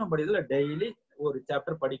 புத்தகம் படிக்கிறதுல டெய்லி ஒரு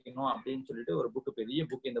சாப்டர் படிக்கணும் அப்படின்னு சொல்லிட்டு ஒரு புக், பெரிய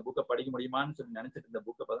புக், இந்த புக்கை படிக்க முடியுமான்னு சொல்லி நினைச்சிட்டு இந்த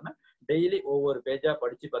புக்கை பாத்தீங்கன்னா டெய்லி ஒவ்வொரு பேஜா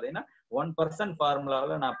படிச்சு பாத்தீங்கன்னா 1%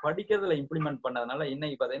 ஃபார்முலாவில நான் படிக்கிறதுல இம்ப்ளிமெண்ட் பண்ணதுனால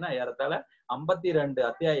இன்னைக்கு பாத்தீங்கன்னா ஏறத்தாழ 52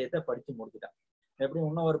 அத்தியாயத்தை படிச்சு முடிச்சுட்டேன். எப்படி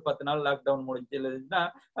இன்னும் ஒரு 10 நாள் லாக்டவுன் முடிஞ்சுன்னா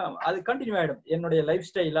அது கண்டினியூ ஆயிடும். என்னுடைய லைஃப்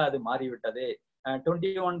ஸ்டைலா அது மாறிவிட்டது.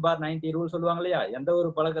 21/90 ரூல் சொல்லுவாங்க இல்லையா, எந்த ஒரு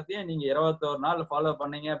பழக்கத்தையும் நீங்க 21 நாள் ஃபாலோ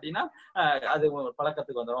பண்ணீங்க அப்படின்னா அது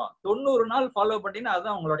பழக்கத்துக்கு வந்துடும். 90 நாள் ஃபாலோ பண்ணீங்கன்னா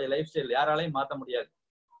அதுதான் உங்களுடைய லைஃப் ஸ்டைல், யாராலையும் மாற்ற முடியாது.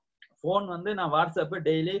 போன் வந்து நான் வாட்ஸ்அப்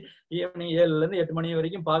டெய்லி ஈவினிங் 7ல இருந்து 8 மணி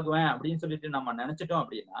வரைக்கும் பாக்குவேன் அப்படின்னு சொல்லிட்டு நம்ம நினைச்சிட்டோம்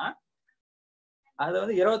அப்படின்னா அதை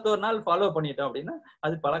வந்து 21 நாள் ஃபாலோ பண்ணிட்டோம் அப்படின்னா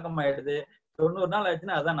அது பழக்கம் ஆயிடுது. 90 நாள்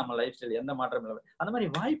ஆயிடுச்சுன்னா அதான் நம்ம லைஃப் ஸ்டைல், எந்த மாற்றம் இல்லை. அந்த மாதிரி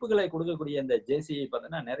வாய்ப்புகளை கொடுக்கக்கூடிய இந்த ஜேசிஐ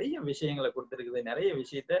பார்த்தீங்கன்னா நிறைய விஷயங்களை கொடுத்துருக்குது. நிறைய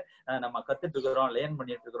விஷயத்த நம்ம கத்துட்டு இருக்கிறோம், லேர்ன்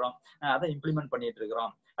பண்ணிட்டு இருக்கிறோம், அதை இம்ப்ளிமெண்ட் பண்ணிட்டு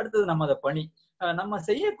இருக்கிறோம். அடுத்தது நம்ம அதை பணி, நம்ம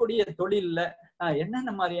செய்யக்கூடிய தொழில்ல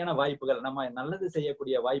என்னென்ன மாதிரியான வாய்ப்புகள், நம்ம நல்லது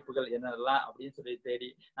செய்யக்கூடிய வாய்ப்புகள் என்னெல்லாம் அப்படின்னு சொல்லி தேடி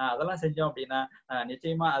அதெல்லாம் செஞ்சோம் அப்படின்னா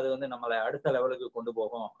நிச்சயமா அது வந்து நம்மளை அடுத்த லெவலுக்கு கொண்டு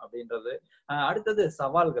போகும் அப்படின்றது. அடுத்தது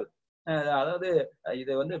சவால்கள், அதாவது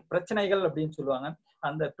இது வந்து பிரச்சனைகள் அப்படின்னு சொல்லுவாங்க.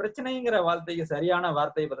 அந்த பிரச்சனைங்கிற வார்த்தைக்கு சரியான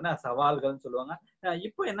வார்த்தை பார்த்தீங்கன்னா சவால்கள்னு சொல்லுவாங்க.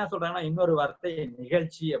 இப்போ என்ன சொல்றாங்கன்னா இன்னொரு வார்த்தை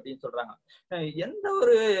நிகழ்ச்சி அப்படின்னு சொல்றாங்க. எந்த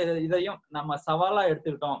ஒரு இதையும் நம்ம சவாலா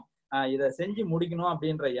எடுத்துக்கிட்டோம், இதை செஞ்சு முடிக்கணும்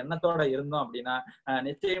அப்படின்ற எண்ணத்தோட இருந்தோம் அப்படின்னா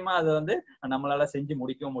நிச்சயமா அதை வந்து நம்மளால செஞ்சு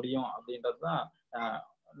முடிக்க முடியும் அப்படின்றதுதான்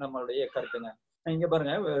நம்மளுடைய கருத்துங்க. இங்க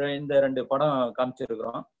பாருங்க, இந்த 2 படம்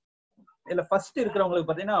காமிச்சிருக்கிறோம். இதுல ஃபர்ஸ்ட் இருக்கிறவங்களுக்கு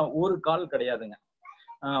பாத்தீங்கன்னா ஒரு கால் கிடையாதுங்க,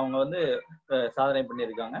 அவங்க வந்து சாதனை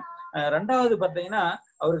பண்ணியிருக்காங்க. 2வது பாத்தீங்கன்னா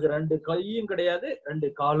அவருக்கு 2 கையும் கிடையாது, 2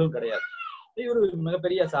 காலும் கிடையாது. இவரு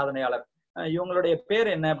மிகப்பெரிய சாதனையாளர். இவங்களுடைய பேர்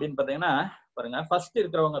என்ன அப்படின்னு பாத்தீங்கன்னா பாருங்க, ஃபர்ஸ்ட்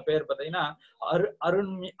இருக்கிறவங்க பேர் பாத்தீங்கன்னா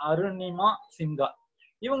அருணிமா சிங்கா.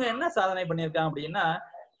 இவங்க என்ன சாதனை பண்ணியிருக்காங்க அப்படின்னா,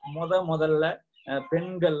 முதல்ல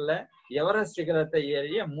பெண்கள்ல எவரெஸ்ட் சிகரத்தை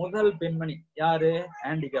ஏறிய முதல் பெண்மணி யாரு,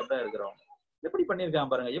 ஹேண்டிகேப்டா இருக்கிறவங்க. எப்படி பண்ணிருக்காங்க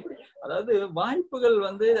பாருங்க. எப்படி, அதாவது வாய்ப்புகள்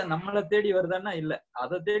வந்து நம்மளை தேடி வருதான்னா இல்ல,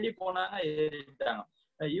 அதை தேடி போனாங்க ஏறிட்டாங்க.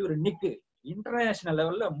 இவரு நிக்கு, இன்டர்நேஷனல்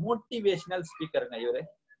லெவல்ல மோட்டிவேஷனல் ஸ்பீக்கருங்க இவரு.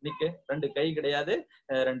 நிக்கு 2 கை கிடையாது,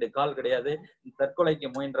 2 கால் கிடையாது, தற்கொலைக்கு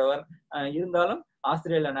முயன்றவர். இருந்தாலும்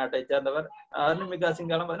ஆஸ்திரேலியா நாட்டை சேர்ந்தவர். அருண்மிகா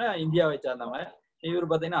சிங்காலும் பாத்தீங்கன்னா இந்தியாவை சேர்ந்தவர். இவர்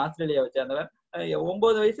பாத்தீங்கன்னா ஆஸ்திரேலியாவை சேர்ந்தவர்.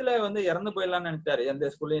 9 வயசுல வந்து இறந்து போயிடலாம்னு நினைச்சாரு,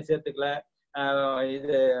 எந்த ஸ்கூல்லையும் சேர்த்துக்கல.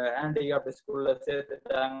 இது ஹேண்டிகாப்ட் ஸ்கூல்ல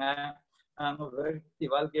சேர்த்துட்டாங்க. விரக்தி,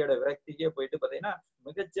 வாழ்க்கையோட விரக்திக்கே போயிட்டு பாத்தீங்கன்னா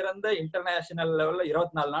மிகச்சிறந்த இன்டர்நேஷனல் லெவல்ல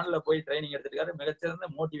 24 நாள்ல போய் ட்ரைனிங் எடுத்துருக்காரு. மிகச்சிறந்த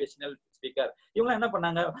மோட்டிவேஷனல் ஸ்பீக்கர். இவங்க என்ன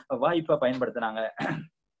பண்ணாங்க, வாய்ப்பை பயன்படுத்தினாங்க.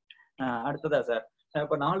 அடுத்ததா சார்,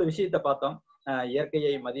 இப்ப 4 விஷயத்த பார்த்தோம்.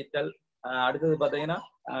 இயற்கையை மதித்தல், அடுத்தது பாத்தீங்கன்னா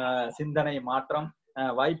சிந்தனை மாற்றம்,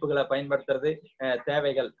 வாய்ப்புகளை பயன்படுத்துறது,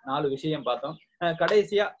 தேவைகள், 4 விஷயம் பார்த்தோம்.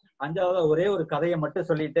 கடைசியா 5வது ஒரே ஒரு கதையை மட்டும்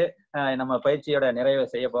சொல்லிட்டு நம்ம பயிற்சியோட நிறைவை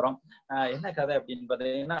செய்ய போறோம். என்ன கதை அப்படின்னு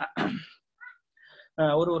பாத்தீங்கன்னா,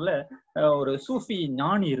 ஒரு ஊர்ல ஒரு சூஃபி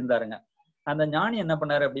ஞானி இருந்தாருங்க. அந்த ஞானி என்ன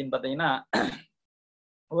பண்ணாரு அப்படின்னு பாத்தீங்கன்னா,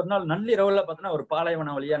 ஒரு நாள் நள்ளிரவுல பாத்தீங்கன்னா ஒரு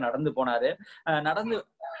பாலைவனம் வழியா நடந்து போனாரு. நடந்து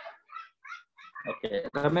ஓகே,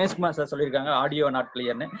 ரமேஷ் குமார் சார் சொல்லியிருக்காங்க ஆடியோ நாட்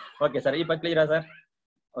கிளியர்னு. ஓகே சார், இப்ப கிளியரா சார்?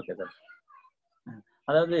 Okay sir.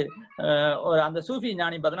 அதாவது அந்த சூஃபி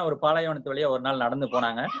ஞானி பார்த்தீங்கன்னா ஒரு பாலைவனத்து வழியா ஒரு நாள் நடந்து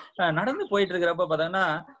போனாங்க. நடந்து போயிட்டு இருக்கிறப்ப பார்த்தீங்கன்னா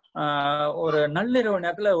ஒரு நள்ளிரவு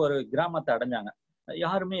நேரத்துல ஒரு கிராமத்தை அடைஞ்சாங்க.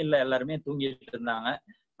 யாருமே இல்லை, எல்லாருமே தூங்கிட்டு இருந்தாங்க.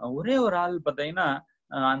 ஒரே ஒரு ஆள் பார்த்தீங்கன்னா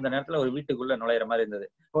அந்த நேரத்துல ஒரு வீட்டுக்குள்ள நுழையிற மாதிரி இருந்தது.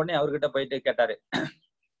 உடனே அவர்கிட்ட போயிட்டு கேட்டாரு,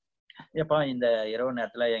 ஏப்பா இந்த இரவு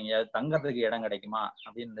நேரத்துல எங்கேயாவது தங்கறதுக்கு இடம் கிடைக்குமா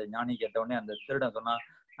அப்படின்னு இந்த ஞானி கேட்ட உடனே அந்த திருடன் சொன்னா,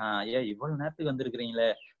 ஏன் இவ்வளவு நேரத்துக்கு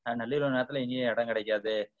வந்திருக்கிறீங்களே, நள்ளிரவு நேரத்துல எங்கேயும் இடம்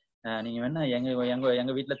கிடைக்காது, நீங்க வேணா எங்க எங்க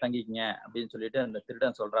எங்க வீட்டுல தங்கிக்கிங்க அப்படின்னு சொல்லிட்டு அந்த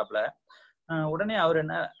திருடன் சொல்றாப்ல. உடனே அவர்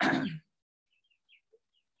என்ன,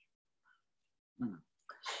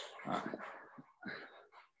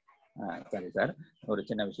 சரி சார், ஒரு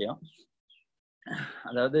சின்ன விஷயம்.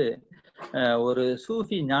 அதாவது ஒரு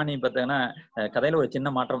சூஃபி ஞானி பார்த்தீங்கன்னா கதையில ஒரு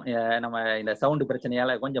சின்ன மாற்றம், நம்ம இந்த சவுண்டு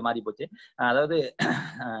பிரச்சனையால கொஞ்சம் மாறி போச்சு. அதாவது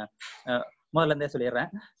முதல்ல இருந்தே சொல்லிடுறேன்.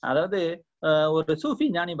 அதாவது ஒரு சூஃபி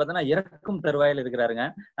ஞானி பார்த்தீங்கன்னா இறக்கும் தருவாயில் இருக்கிறாருங்க.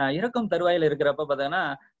 இறக்கும் தருவாயில் இருக்கிறப்ப பார்த்தீங்கன்னா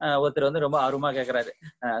ஒருத்தர் வந்து ரொம்ப ஆர்வமா கேட்கிறாரு,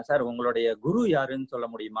 சார் உங்களுடைய குரு யாருன்னு சொல்ல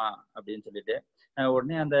முடியுமா அப்படின்னு சொல்லிட்டு.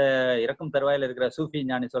 உடனே அந்த இறக்கும் தருவாயில் இருக்கிற சூஃபி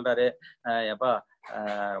ஞானி சொல்றாரு, எப்பா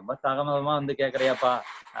ரொம்ப தாமதமா வந்து கேட்கறியாப்பா,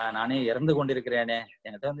 நானே இறந்து கொண்டிருக்கிறேனே,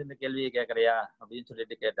 என்கிட்ட வந்து இந்த கேள்வியை கேட்கறியா அப்படின்னு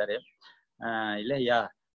சொல்லிட்டு கேட்டாரு. இல்ல ஐயா,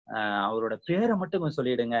 அவரோட பேரை மட்டும் கொஞ்சம்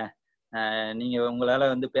சொல்லிடுங்க, நீங்க உங்களால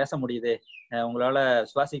வந்து பேச முடியுது, உங்களால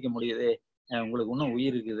சுவாசிக்க முடியுது, உங்களுக்கு இன்னும்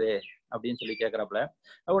உயிர் இருக்குது அப்படின்னு சொல்லி கேட்கறாப்புல.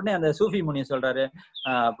 உடனே அந்த சூஃபி முனி சொல்றாரு,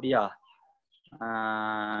 அப்படியா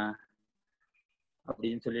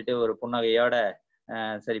அப்படின்னு சொல்லிட்டு ஒரு புன்னகையோட,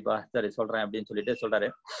 சரிப்பா சரி சொல்றேன் அப்படின்னு சொல்லிட்டு சொல்றாரு.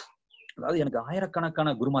 அதாவது எனக்கு ஆயிரக்கணக்கான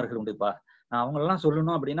குருமார்கள் உண்டுப்பா, அவங்களெல்லாம்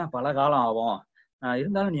சொல்லணும் அப்படின்னா பல காலம் ஆகும்.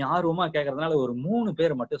 இருந்தாலும் நீ ஆர்வமா கேட்கறதுனால ஒரு 3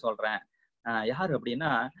 பேர் மட்டும் சொல்றேன். யாரு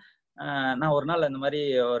அப்படின்னா, நான் ஒரு நாள் அந்த மாதிரி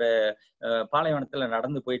ஒரு பாலைவனத்துல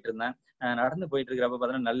நடந்து போயிட்டு இருந்தேன். நடந்து போயிட்டு இருக்கிறப்ப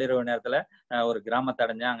பார்த்தீங்கன்னா நள்ளிரவு நேரத்துல ஒரு கிராமத்தை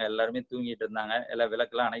அடைஞ்சேன். அங்க எல்லாருமே தூங்கிட்டு இருந்தாங்க, எல்லாம்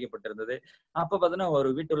விளக்கெல்லாம் அணைக்கப்பட்டு இருந்தது. அப்ப பார்த்தீங்கன்னா ஒரு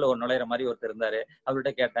வீட்டுள்ள ஒரு நுழையிற மாதிரி ஒருத்தர் இருந்தாரு.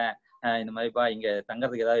 அவர்கிட்ட கேட்டேன், இந்த மாதிரிப்பா இங்க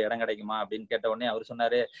தங்கறதுக்கு ஏதாவது இடம் கிடைக்குமா அப்படின்னு கேட்ட உடனே அவர்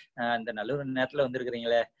சொன்னாரு, இந்த நள்ளிரவு நேரத்துல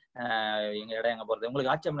வந்திருக்கிறீங்களே, எங்க இடம் எங்க போறது,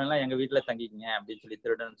 உங்களுக்கு ஆட்சேபம் எல்லாம் எங்க வீட்டுல தங்கிக்கிங்க அப்படின்னு சொல்லி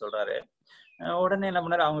திருடன் சொல்றாரு. உடனே என்ன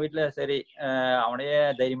பண்ணாரு, அவங்க வீட்டுல சரி அவனையே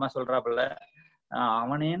தைரியமா சொல்றாப்புல.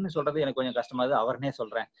 அவனேன்னு சொல்றது எனக்கு கொஞ்சம் கஷ்டமா இருக்கு, அவர்னே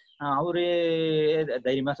சொல்றேன். அவரு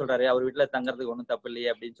தைரியமா சொல்றாரு, அவர் வீட்டுல தங்கறதுக்கு ஒண்ணும் தப்பு இல்லையே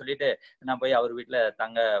அப்படின்னு சொல்லிட்டு நான் போய் அவர் வீட்டுல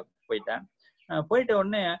தங்க போயிட்டேன். போயிட்ட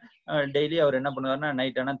உடனே டெய்லி அவர் என்ன பண்ணுவாருன்னா,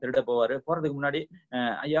 நைட் ஆனா திருட போவாரு. போறதுக்கு முன்னாடி,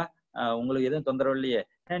 ஐயா உங்களுக்கு எதுவும் தொந்தரவு இல்லையே,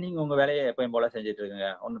 நீங்க உங்க வேலையை எப்பயும் போல செஞ்சுட்டு இருக்குங்க,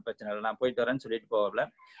 ஒன்றும் பிரச்சனை இல்லை, நான் போயிட்டு வரேன்னு சொல்லிட்டு போவாப்ல.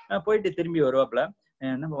 போயிட்டு திரும்பி வருவாப்ல.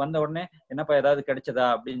 நம்ம வந்த உடனே என்னப்பா ஏதாவது கிடைச்சதா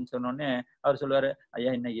அப்படின்னு சொன்ன உடனே அவர் சொல்லுவாரு,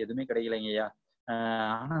 ஐயா இன்னைக்கு எதுவுமே கிடைக்கலைங்க ஐயா,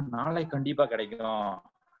 ஆனா நாளை கண்டிப்பா கிடைக்கும்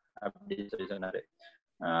அப்படின்னு சொல்லி சொன்னாரு.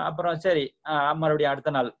 அப்புறம் சரி, மறுபடியும்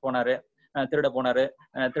அடுத்த நாள் போனாரு, திருட போனாரு.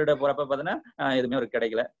 திருட போறப்ப பாத்தீங்கன்னா எதுவுமே ஒரு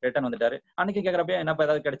கிடைக்கல, ரிட்டர்ன் வந்துட்டாரு. அன்னைக்கு கேக்குறப்ப என்னப்பா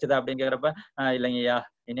ஏதாவது கிடைச்சதா அப்படின்னு கேக்குறப்ப, இல்லைங்கய்யா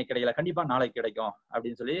இன்னைக்கு கிடைக்கல, கண்டிப்பா நாளைக்கு கிடைக்கும்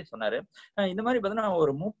அப்படின்னு சொல்லி சொன்னாரு. இந்த மாதிரி பாத்தீங்கன்னா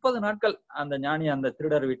ஒரு 30 நாட்கள் அந்த ஞானி அந்த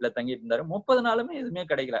திருடர் வீட்டுல தங்கிட்டு இருந்தாரு. 30 நாளுமே எதுவுமே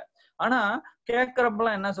கிடைக்கல. ஆனா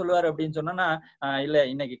கேட்கறப்பெல்லாம் என்ன சொல்லுவாரு அப்படின்னு சொன்னா, இல்ல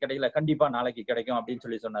இன்னைக்கு கிடைக்கல, கண்டிப்பா நாளைக்கு கிடைக்கும் அப்படின்னு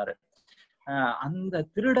சொல்லி சொன்னாரு. அந்த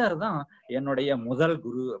திருடர் தான் என்னுடைய முதல்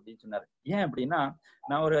குரு அப்படின்னு சொன்னாரு. ஏன் அப்படின்னா,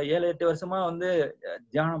 நான் ஒரு 7-8 வருஷமா வந்து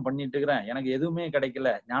தியானம் பண்ணிட்டு இருக்கிறேன், எனக்கு எதுவுமே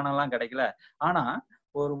கிடைக்கல, ஞானம் எல்லாம் கிடைக்கல. ஆனா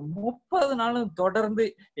ஒரு 30 நாளும் தொடர்ந்து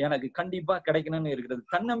எனக்கு கண்டிப்பா கிடைக்கணும்னு இருக்கிறது,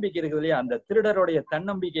 தன்னம்பிக்கை இருக்குது இல்லையா, அந்த திருடருடைய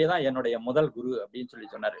தன்னம்பிக்கை தான் என்னுடைய முதல் குரு அப்படின்னு சொல்லி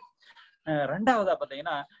சொன்னாரு. ரெண்டாவதா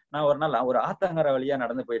பாத்தீங்கன்னா, நான் ஒரு நாள் ஒரு ஆத்தங்கரை வழியா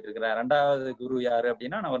நடந்து போயிட்டு இருக்கிறேன். 2வது குரு யாரு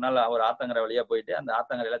அப்படின்னா, நான் ஒரு நாள் ஒரு ஆத்தங்கரை வழியா போயிட்டு அந்த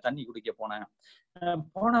ஆத்தங்கரையில தண்ணி குடிக்க போனேன்.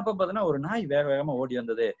 போனப்ப பாத்தீங்கன்னா ஒரு நாய் வேக வேகமா ஓடி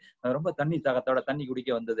வந்தது. ரொம்ப தண்ணி தாகத்தோட தண்ணி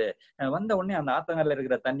குடிக்க வந்தது. வந்த உடனே அந்த ஆத்தங்கரையில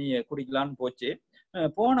இருக்கிற தண்ணியை குடிக்கலான்னு போச்சு.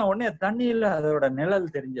 போன உடனே தண்ணியில அதோட நிழல்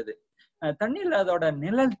தெரிஞ்சது. தண்ணியில அதோட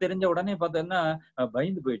நிழல் தெரிஞ்ச உடனே பார்த்தோம்னா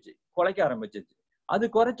பயந்து போயிடுச்சு, குலைக்க ஆரம்பிச்சிச்சு. அது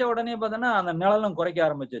குறைச்ச உடனே பார்த்தோன்னா அந்த நிழலும் குறைக்க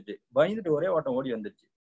ஆரம்பிச்சிச்சு. பயந்துட்டு ஒரே ஓட்டம் ஓடி வந்துருச்சு.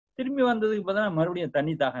 திரும்பி வந்ததுக்கு பார்த்தா மறுபடியும்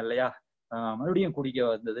தண்ணி தாகம் இல்லையா, மறுபடியும் குடிக்க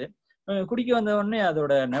வந்தது. குடிக்க வந்த உடனே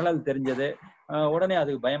அதோட நிழல் தெரிஞ்சது. உடனே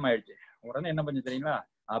அதுக்கு பயமாயிடுச்சு. உடனே என்ன பண்ணு தெரியுங்களா,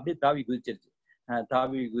 அப்படியே தாவி குதிச்சிருச்சு.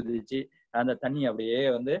 தாவி குதிச்சு அந்த தண்ணி அப்படியே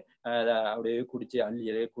வந்து அப்படியே குடிச்சு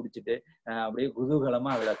அள்ளி குடிச்சிட்டு அப்படியே குதூகலமா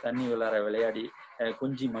அதுல தண்ணி விளையாடி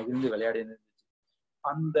கொஞ்சி மகிழ்ந்து விளையாடி இருந்துச்சு.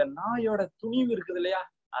 அந்த நாயோட துணிவு இருக்குது இல்லையா,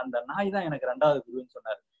 அந்த நாய் தான் எனக்கு 2வது குருன்னு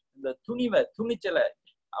சொன்னாரு. இந்த துணிச்சலை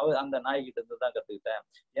அந்த நாய்கிட்ட இருந்து தான் கத்துக்கிட்டேன்.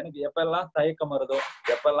 எனக்கு எப்பெல்லாம் தயக்கம் வருதோ,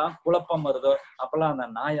 எப்பெல்லாம் குழப்பம் வருதோ, அப்பெல்லாம் அந்த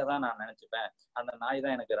நாயை தான் நான் நினைச்சுப்பேன். அந்த நாய்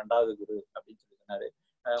தான் எனக்கு 2வது குரு அப்படின்னு சொல்லி சொன்னாரு.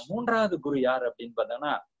 3வது குரு யார் அப்படின்னு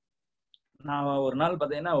பார்த்தோம்னா, நான் ஒரு நாள்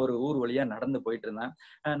பாத்தீங்கன்னா ஒரு ஊர் வழியா நடந்து போயிட்டு இருந்தேன்.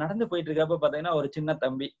 நடந்து போயிட்டு இருக்கப்ப பாத்தீங்கன்னா ஒரு சின்ன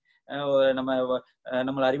தம்பி,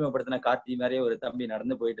 நம்மளை அறிமுகப்படுத்தின கார்த்தி மாதிரியே ஒரு தம்பி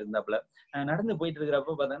நடந்து போயிட்டு இருந்தாப்புல. நடந்து போயிட்டு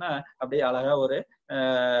இருக்கிறப்ப பாத்தீங்கன்னா அப்படியே அழகா ஒரு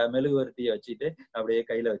மெழுகுவர்த்தியை வச்சுட்டு அப்படியே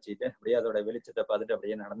கையில வச்சுட்டு அப்படியே அதோட வெளிச்சத்தை பார்த்துட்டு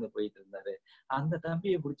அப்படியே நடந்து போயிட்டு இருந்தாரு. அந்த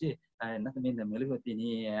தம்பியை பிடிச்சி, என்ன தம்பி இந்த மெழுகுவர்த்தி நீ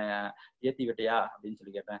ஏத்தி விட்டியா அப்படின்னு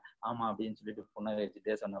சொல்லி கேட்டேன். ஆமா அப்படின்னு சொல்லிட்டு புன்னகை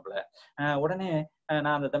வச்சுட்டே சொன்னாப்புல. உடனே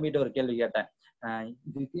நான் அந்த தம்பிகிட்ட ஒரு கேள்வி கேட்டேன்.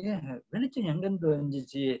 இதுக்கு வெளிச்சம் எங்க இருந்து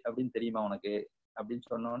வந்துச்சு அப்படின்னு தெரியுமா உனக்கு அப்படின்னு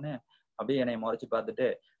சொன்ன உடனே அப்படியே என்னை முறைச்சு பார்த்துட்டு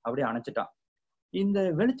அப்படியே அணைச்சிட்டான். இந்த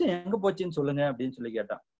வெளிச்சம் எங்க போச்சுன்னு சொல்லுங்க அப்படின்னு சொல்லி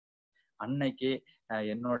கேட்டான். அன்னைக்கு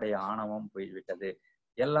என்னுடைய ஆணவம் போய்விட்டது.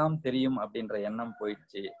 எல்லாம் தெரியும் அப்படின்ற எண்ணம்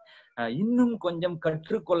போயிடுச்சு. இன்னும் கொஞ்சம்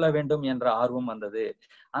கற்றுக்கொள்ள வேண்டும் என்ற ஆர்வம் வந்தது.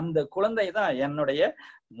 அந்த குழந்தை தான் என்னுடைய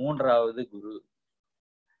 3வது குரு.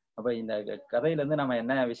 அப்ப இந்த கதையில இருந்து நம்ம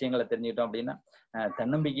என்ன விஷயங்களை தெரிஞ்சுக்கிட்டோம் அப்படின்னா,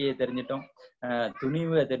 தன்னம்பிக்கையை தெரிஞ்சிட்டோம்,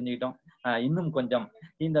 துணிவை தெரிஞ்சுக்கிட்டோம், இன்னும் கொஞ்சம்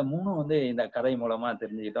இந்த 3 வந்து இந்த கதை மூலமா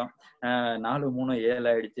தெரிஞ்சுக்கிட்டோம். 4, 3, 7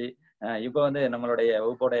 ஆயிடுச்சு. இப்ப வந்து நம்மளுடைய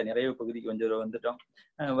வகுப்போட நிறைவு பகுதிக்கு வந்துட்டோம்.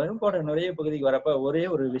 வகுப்போட நிறைவு பகுதிக்கு வரப்ப ஒரே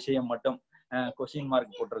ஒரு விஷயம் மட்டும் கொஸ்டின்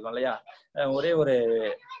மார்க் போட்டிருக்கோம் இல்லையா, ஒரே ஒரு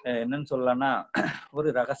என்னன்னு சொல்லலாம்னா ஒரு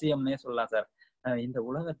ரகசியம்னே சொல்லலாம் சார். இந்த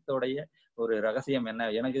உலகத்தோடைய ஒரு ரகசியம் என்ன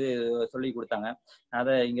எனக்கு சொல்லி கொடுத்தாங்க.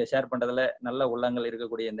 அதை இங்க ஷேர் பண்றதுல நல்ல உள்ளங்கள்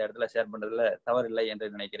இருக்கக்கூடிய இந்த இடத்துல ஷேர் பண்றதுல தவறில்லை என்று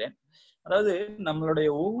நினைக்கிறேன். அதாவது நம்மளுடைய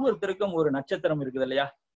ஒவ்வொருத்தருக்கும் ஒரு நட்சத்திரம் இருக்குது இல்லையா,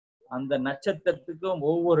 அந்த நட்சத்திரத்துக்கும்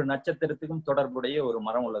ஒவ்வொரு நட்சத்திரத்துக்கும் தொடர்புடைய ஒரு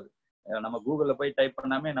மரம் உள்ளது. நம்ம கூகுள்ல போய் டைப்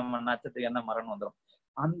பண்ணாமே நம்ம நட்சத்திரம் என்ன மரம்னு வந்துடும்.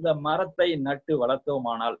 அந்த மரத்தை நட்டு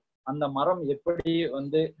வளர்த்தோமானால் அந்த மரம் எப்படி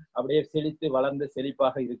வந்து அப்படியே செழித்து வளர்ந்து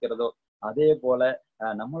செழிப்பாக இருக்கிறதோ அதே போல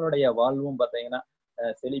நம்மளுடைய வாழ்வும் பார்த்தீங்கன்னா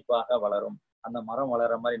செழிப்பாக வளரும். அந்த மரம்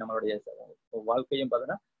வளர்ற மாதிரி நம்மளுடைய வாழ்க்கையும்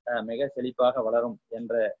பார்த்தீங்கன்னா மிக செழிப்பாக வளரும்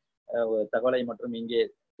என்ற தகவலை மற்றும் இங்கே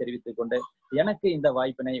தெரிவித்துக் கொண்டு எனக்கு இந்த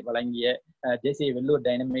வாய்ப்பினை வழங்கிய ஜேசி வெள்ளூர்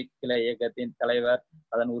டைனமிக் கிளை இயக்கத்தின் தலைவர்,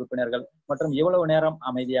 அதன் உறுப்பினர்கள் மற்றும் இவ்வளவு நேரம்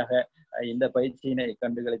அமைதியாக இந்த பயிற்சியினை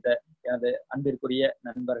கண்டுகளித்த எனது அன்பிற்குரிய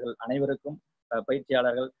நண்பர்கள் அனைவருக்கும்,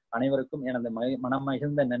 பயிற்சியாளர்கள் அனைவருக்கும் எனது மனம்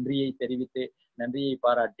மகிழ்ந்த நன்றியை தெரிவித்து நன்றியை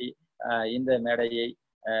பாராட்டி இந்த மேடையை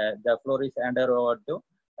the floor is handed over to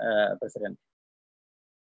President.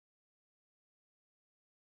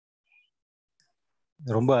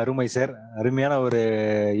 ரொம்ப அருமை சார். அருமையான ஒரு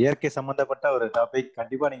இயற்கை சம்பந்தப்பட்ட ஒரு டாபிக்.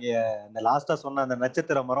 கண்டிப்பா நீங்க இந்த லாஸ்டா சொன்ன அந்த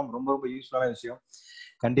நட்சத்திர மரம் ரொம்ப ரொம்ப யூஸ்ஃபுல்லான விஷயம்.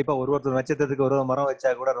 கண்டிப்பா ஒருத்தர் நட்சத்திரத்துக்கு ஒரு மரம்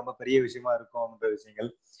வச்சா கூட ரொம்ப பெரிய விஷயமா இருக்கும் அப்படின்ற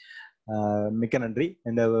விஷயங்கள். மிக்க நன்றி.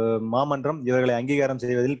 இந்த மாமன்றம் இவர்களை அங்கீகாரம்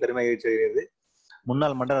செய்வதில் பெருமை செய்கிறது.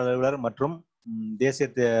 முன்னாள் மண்டல அலுவலர் மற்றும் தேசிய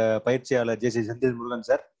பயிற்சியாளர் ஜேசி செந்தில் முருகன்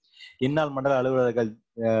சார், இந்நாள் மண்டல அலுவலர்கள்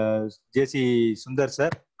ஜேசி Sundar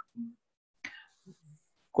sir,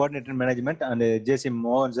 coordinator management and ஜேசி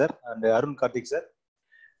மோகன் sir and Arun Karthik sir,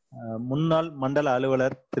 முன்னாள் மண்டல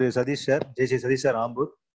அலுவலர் திரு சதீஷ் சார், ஜேசி சதீஷ் சார்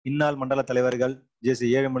ஆம்பூர், இந்நாள் மண்டல தலைவர்கள் ஜேசி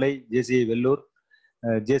ஏழுமலை, ஜேசி வெள்ளூர்,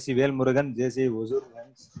 ஜேசி வேல்முருகன், ஜேசி ஒசூர்,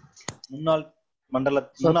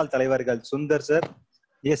 முன்னாள் தலைவர்கள் Sundar sir.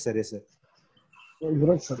 Yes sir, yes sir.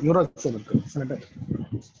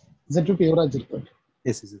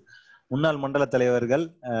 முன்னாள் மண்டல தலைவர்கள்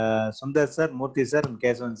சுந்தர் சார், மூர்த்தி சார்,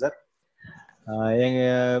 கேசவன் சார். எங்க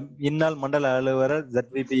இந்நாள் மண்டல அலுவலர்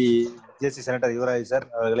ZVP ஜேசி செனட்டர் யுவராஜ் சார்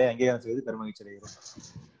அவர்களை அங்கீகாரம் செய்து பெருமகிழ்ச்சி அடைகிறோம்.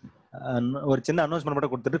 ஒரு சின்ன அனௌன்ஸ்மெண்ட்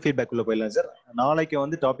மட்டும் கொடுத்துட்டு ஃபீட்பேக் உள்ள போயிடலாம் சார். நாளைக்கு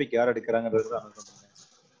வந்து டாபிக் யார் எடுக்கிறாங்கிறது அனௌன்ஸ் பண்ணுங்க.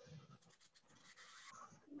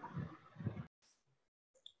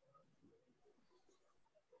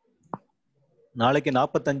 நாளைக்கு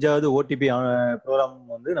 45வது OTP ப்ரோக்ராம்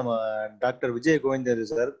வந்து நம்ம டாக்டர் விஜய் கோவிந்தர்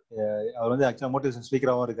சார், அவர் வந்து ஆக்சுவலா மோட்டிவேஷன்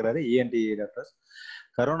ஸ்பீக்கராகவும் இருக்கிறாரு, ENT டாக்டர்.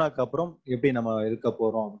 கரோனாக்கு அப்புறம் எப்படி நம்ம இருக்க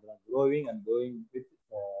போறோம், growing and going with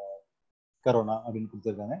corona அப்படின்னு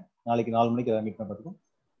கொடுத்துருக்காங்க. நாளைக்கு 4 மணிக்கு மீட் பண்ண பார்த்துக்கோம்.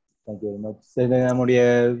 Thank you very much. சரி, நம்முடைய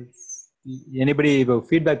எனிபடி இப்போ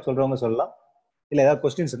ஃபீட்பேக் சொல்றவங்க சொல்லலாம், இல்லை ஏதாவது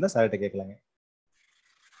கொஸ்டின்ஸ் இருந்தால் சார்கிட்ட கேட்கலாங்க.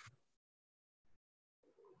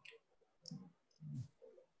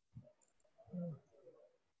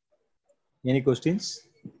 Any questions?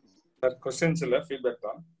 சார் கொஸ்டின்ஸ் இல்ல, ஃபீட்பேக்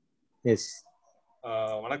தான். எஸ்.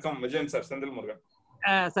 வணக்கம் விஜயன் சார், செந்தில் முருகன்.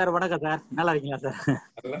 சார் வணக்கம் சார், நல்லா இருக்கீங்களா சார்?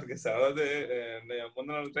 நல்லா இருக்கு சார். அதாவது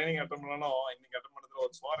முந்தின நாள் ட்ரைனிங் அட்டன் பண்ணாலும் இன்னைக்கு அட்டன் பண்ணதுல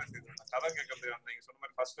ஒரு சுவாரஸ்யம் கதை கேட்கறது. நீங்க சொன்ன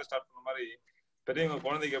மாதிரி ஃபர்ஸ்ட் ஸ்டார்ட் பண்ண மாதிரி பெரியவங்க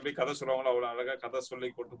குழந்தைக்கு எப்படி கதை சொல்லுவாங்களோ அவ்வளவு அழகா கதை சொல்லி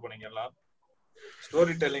கொண்டு போனீங்க. எல்லாம்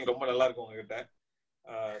ஸ்டோரி டெல்லிங் ரொம்ப நல்லா இருக்கும் உங்ககிட்ட.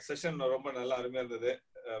 செஷன் ரொம்ப நல்லா அருமையா இருந்தது.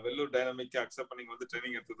 வெள்ளூர் டைனாமிக் அக்செப்ட் பண்ணி வந்து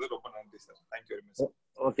ட்ரைனிங் எடுத்தது ரொம்ப நன்றி sir. Thank you very much.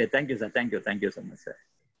 Okay, thank you sir. Thank you so much sir.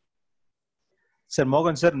 Sir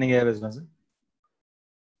மோகன் சார், நீங்க பேசலாம் சார்.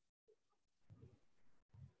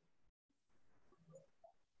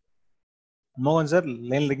 மோகன் சார்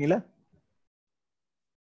லைன்ல இருக்கீங்களா?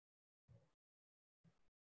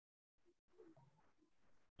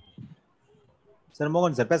 சார்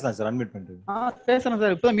மோகன் சார் பேசலாம் சார், அன்மியூட் பண்ணிட்டு. பேசலாம்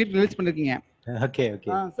சார், இப்பதான் மீட் ரிலீஸ் பண்ணிருக்கீங்க. Okay okay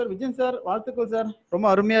sir Vijayan sir, வாழ்த்துக்கள் சார், ரொம்ப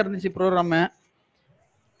அருமையா இருந்துச்சு program.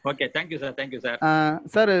 Okay, thank you sir.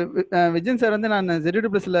 Sir Vijayan sir வந்து நான்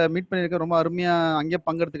ZW+ல மீட் பண்ணியிருக்கேன், ரொம்ப அருமையா அங்கேயே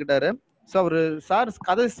பங்கெடுத்துக்கிட்டாரு. ஸோ அவர் சார்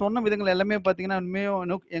கதை சொன்ன விதங்கள் எல்லாமே பார்த்தீங்கன்னா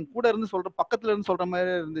உண்மையும் என் கூட இருந்து பக்கத்துல இருந்து சொல்ற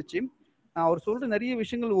மாதிரி இருந்துச்சு. அவர் சொல்ற நிறைய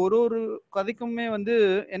விஷயங்கள் ஒரு ஒரு கதைக்குமே வந்து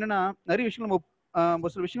என்னன்னா நிறைய விஷயங்கள் நம்ம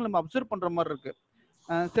ஒரு சில விஷயங்கள் நம்ம அப்சர்வ் பண்ற மாதிரி இருக்கு.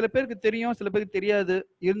 சில பேருக்கு தெரியும், சில பேருக்கு தெரியாது.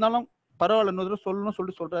 இருந்தாலும் பரவாயில்ல, இன்னொரு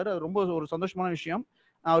சொல்லணும்னு சொல்றாரு. அது ரொம்ப ஒரு சந்தோஷமான விஷயம்.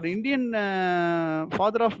 அவர் Indian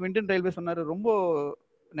father of Indian railway சொன்னாரு. ரொம்ப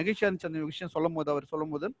நெகிழ்ச்சியா இருந்துச்சு அந்த விஷயம் அவர்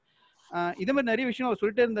சொல்லும் போது. இதே மாதிரி நிறைய விஷயம் அவர்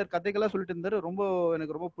சொல்லிட்டே இருந்தார், கதைகள்லாம் சொல்லிட்டு இருந்தாரு.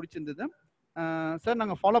 எனக்கு ரொம்ப பிடிச்சிருந்தது சார்.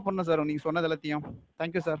 நாங்க ஃபாலோ பண்ணோம் சார் நீங்க சொன்னது எல்லாத்தையும்.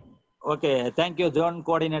 Thank you sir. Okay, thank you zone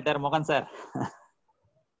coordinator மோகன் sir.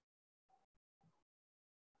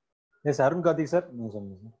 S Arun Karthik sir, நீங்க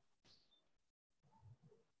சொல்லுங்க சார்.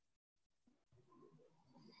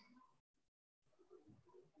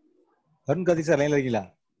 அருண் கார்த்திக் சார் லைன்ல இருக்கீங்களா?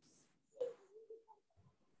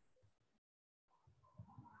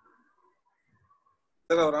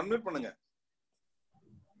 சார் அவர் அன்மியூட் பண்ணுங்க.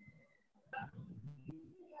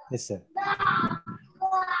 Yes sir.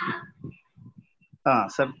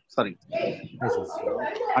 சார் சாரி,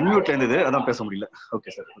 அன்மியூட்ல இருந்தது, அதான் பேச முடியல.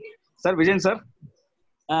 Okay sir. Sir Vijayan sir,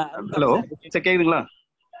 hello sir, கேக்குதுங்களா?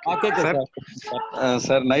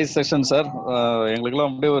 Sir nice session sir.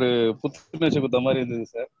 எங்களுக்கெல்லாம் அப்படியே ஒரு புத்துணர்ச்சி கொடுத்த மாதிரி இருந்தது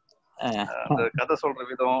சார். அந்த கதை சொல்ற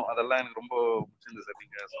விதம் அதெல்லாம் எனக்கு ரொம்ப பிடிச்சிருந்தது சார்.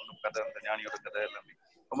 நீங்க சொன்ன கதை, அந்த ஞானியோட கதை எல்லாமே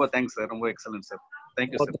ரொம்ப தேங்க்ஸ் சார். ரொம்ப excellent sir.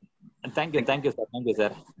 Thank you sir. Thank you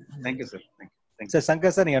sir. Thank you sir. Sir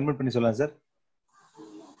Shankar sir, நீங்க அட்மிட் பண்ணி சொல்லலாம் சார்.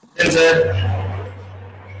 எஸ்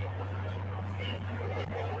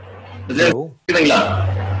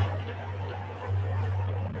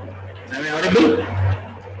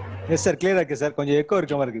சார், கிளியரா இருக்கு சார். கொஞ்சம் எக்கோ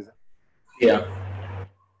இருக்க மாதிரி இருக்கு சார்.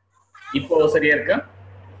 இப்போ சரியா இருக்கா?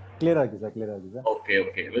 கிளியரா இருக்கு சார்.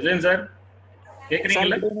 ஓகே. விஜயன் சார்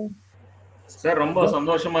கேக்குறீங்களா? சார் ரொம்ப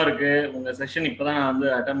சந்தோஷமா இருக்கு. உங்க செஷன் இப்பதான் நான் வந்து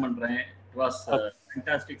அட்டெண்ட் பண்றேன். It was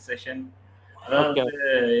fantastic session. அதாவது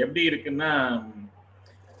எப்படி இருக்குன்னா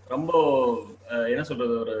ரொம்ப என்ன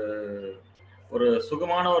சொல்றது, ஒரு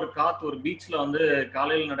சுகமான ஒரு காத்து, ஒரு பீச்ல வந்து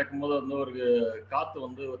காலையில் நடக்கும்போது வந்து ஒரு காத்து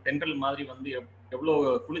வந்து ஒரு தென்றல் மாதிரி வந்து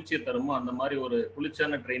எவ்வளவு குளிர்ச்சியை தருமோ அந்த மாதிரி ஒரு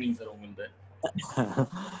குளிர்ச்சியான ட்ரைனிங் சார் உங்களது.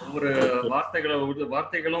 ஒவ்வொரு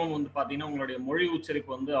வார்த்தைகளும் வந்து பாத்தீங்கன்னா உங்களுடைய மொழி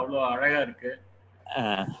உச்சரிப்பு வந்து அவ்வளவு அழகா இருக்கு.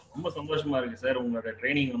 ரொம்ப சந்தோஷமா இருக்கு சார். உங்களோட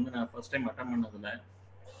ட்ரைனிங் வந்து நான் ஃபர்ஸ்ட் டைம் அட்டெண்ட் பண்ணதுல.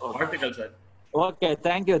 வாழ்த்துக்கள் sir. Okay,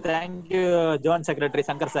 thank you zone secretary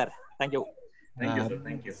Shankar sir. Thank you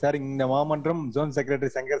sir. இந்த மாமன்றம் ஜோன்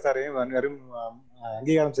செக்ரட்டரி சங்கர் சாரையும்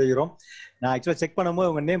அங்கீகாரம் செய்கிறோம். நான் ஆக்சுவலா செக் பண்ணும்போது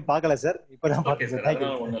உங்க நேம் பார்க்கல சார், இப்பதான் பார்த்தேன் சார்.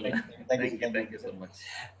 Thank you so much.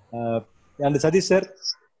 அந்த சதீஷ் சார்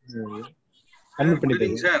அட்மிட்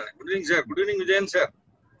பண்ணிட்டீங்க. Good evening Vijayan sir.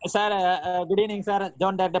 Sir good evening sir.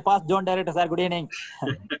 Zone director sir, good evening.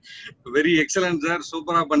 Very excellent sir,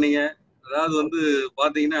 சூப்பரா பண்ணீங்க. அதாவது வந்து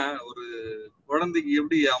பாத்தீங்கன்னா ஒரு குழந்தைக்கு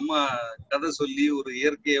எப்படி அம்மா கதை சொல்லி ஒரு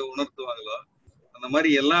இயற்கையை உணர்த்துவாங்களோ அந்த மாதிரி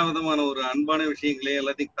எல்லா விதமான ஒரு அன்பான விஷயங்களையும்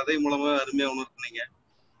எல்லாத்தையும் கதை மூலமா அருமையா உணர்த்துனீங்க.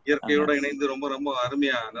 இயற்கையோட இணைந்து ரொம்ப ரொம்ப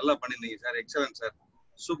அருமையா நல்லா பண்ணிருந்தீங்க sir. Excellent sir.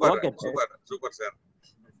 Super sir.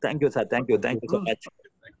 Thank you sir. Thank you so much.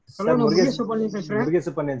 Murugesa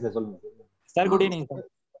பண்ணியன் sir, சொல்லுங்க sir. Good evening sir.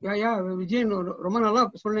 Vijayan ரொம்ப நல்லா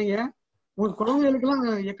சொன்னீங்க. உங்க குழந்தைகளுக்கு எல்லாம்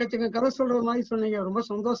எக்கச்சக்க கதை சொல்ற மாதிரி சொன்னீங்க, ரொம்ப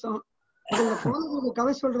சந்தோஷம். இந்த குழந்தைகளுக்கு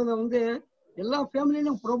கதை சொல்றத வந்து எல்லா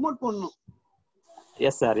ஃபேமிலியிலும் ப்ரோமோட் பண்ணணும்.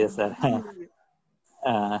 Yes sir.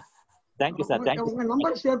 Thank you sir. உங்க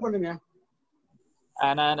நம்பர் ஷேர் பண்ணுங்க.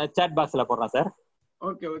 நான் சாட் பாக்ஸ்ல போடுறேன் சார்.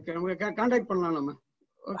 ஓகே நம்ம கான்டாக்ட் பண்ணலாம் நம்ம.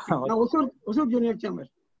 நான் ஒசூர் ஜூனியர் சேம்பர்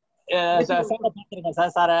சார் பாத்துருக்கேன்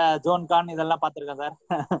சார். ஜோன் கான் இதெல்லாம் பாத்துருக்கேன் sir.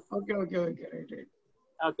 Okay right.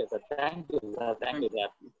 Okay sir. Thank you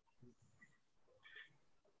sir.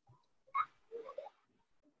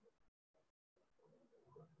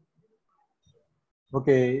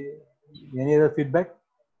 Okay, any other feedback?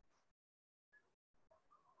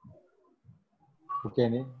 Okay,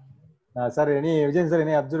 sir, any Vijayan sir,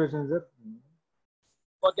 any observations, sir?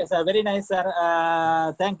 Okay, sir. Very nice, sir.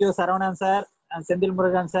 Thank you, Saravanan sir, and Senthil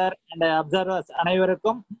Murugan sir, and observers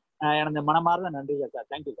அனைவருக்கும் எனது மனமார்ந்த நன்றிகள் sir.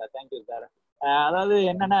 Thank you sir, thank you sir. அதாவது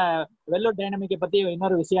என்னன்னா, வெல்லூர் டைனமிக்கை பத்தி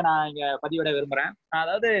இன்னொரு விஷயம் நான் இங்க பதிவிட விரும்புறேன்.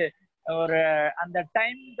 அதாவது ஒரு அந்த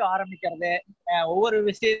டைம்க்கு ஆரம்பிக்கிறது, ஒவ்வொரு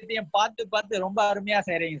விஷயத்தையும் பார்த்து பார்த்து ரொம்ப அருமையா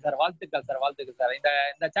செய்றீங்க சார். வாழ்த்துக்கள் சார், வாழ்த்துக்கள் சார்.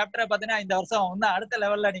 இந்த சாப்டரை பார்த்தீங்கன்னா இந்த வருஷம் இன்னும் அடுத்த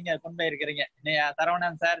லெவல்ல நீங்க கொண்டு போயிருக்கிறீங்க.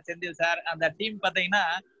 சரவணன் சார், செந்தில் சார், அந்த டீம் பார்த்தீங்கன்னா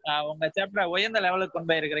உங்க சாப்டரை உயர்ந்த லெவலுக்கு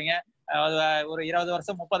கொண்டு போயிருக்கிறீங்க. ஒரு 20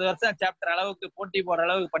 வருஷம் 30 வருஷம் சாப்டர் அளவுக்கு போட்டி போடுற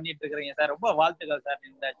அளவுக்கு பண்ணிட்டு இருக்கிறீங்க சார். ரொம்ப வாழ்த்துக்கள் சார்.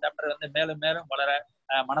 இந்த சாப்டர் வந்து மேலும் மேலும் வளர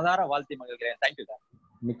மனதார வாழ்த்தி மகிழ்கிறேன். Thank you sir.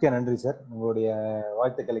 மிக்க நன்றி சார், உங்களுடைய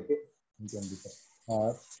வாழ்த்துக்களுக்கு மிக்க நன்றி sir.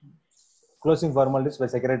 Closing formalities by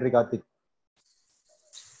Secretary Karthik.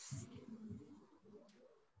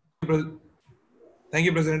 Thank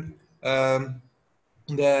you, President.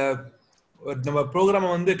 இந்த நம்ம ப்ரோக்ராமை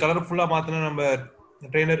வந்து கலர்ஃபுல்லா மாத்தின நம்ம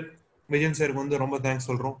ட்ரெயினர் விஜயன் சாருக்கு வந்து ரொம்ப தேங்க்ஸ்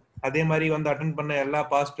சொல்றோம். அதே மாதிரி வந்து அட்டென்ட் பண்ண எல்லா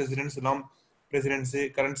பாஸ்ட் பிரசிடென்ட்ஸ், எல்லாம் பிரசிடென்ட்ஸ்,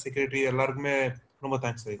 கரண்ட் செக்ரட்டரி எல்லாருக்குமே ரொம்ப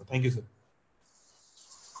தேங்க்ஸ் சொல்லிடுறோம். Thank you sir.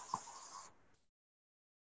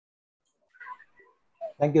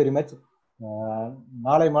 Thank you very much.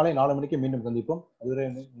 நாளை மாலை 4 மணிக்கு மீண்டும் சந்திப்போம். அதுவரை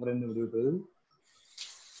உங்களிடம் விடைபெறுவது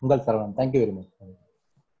உங்கள் சரவணன். Thank you very much.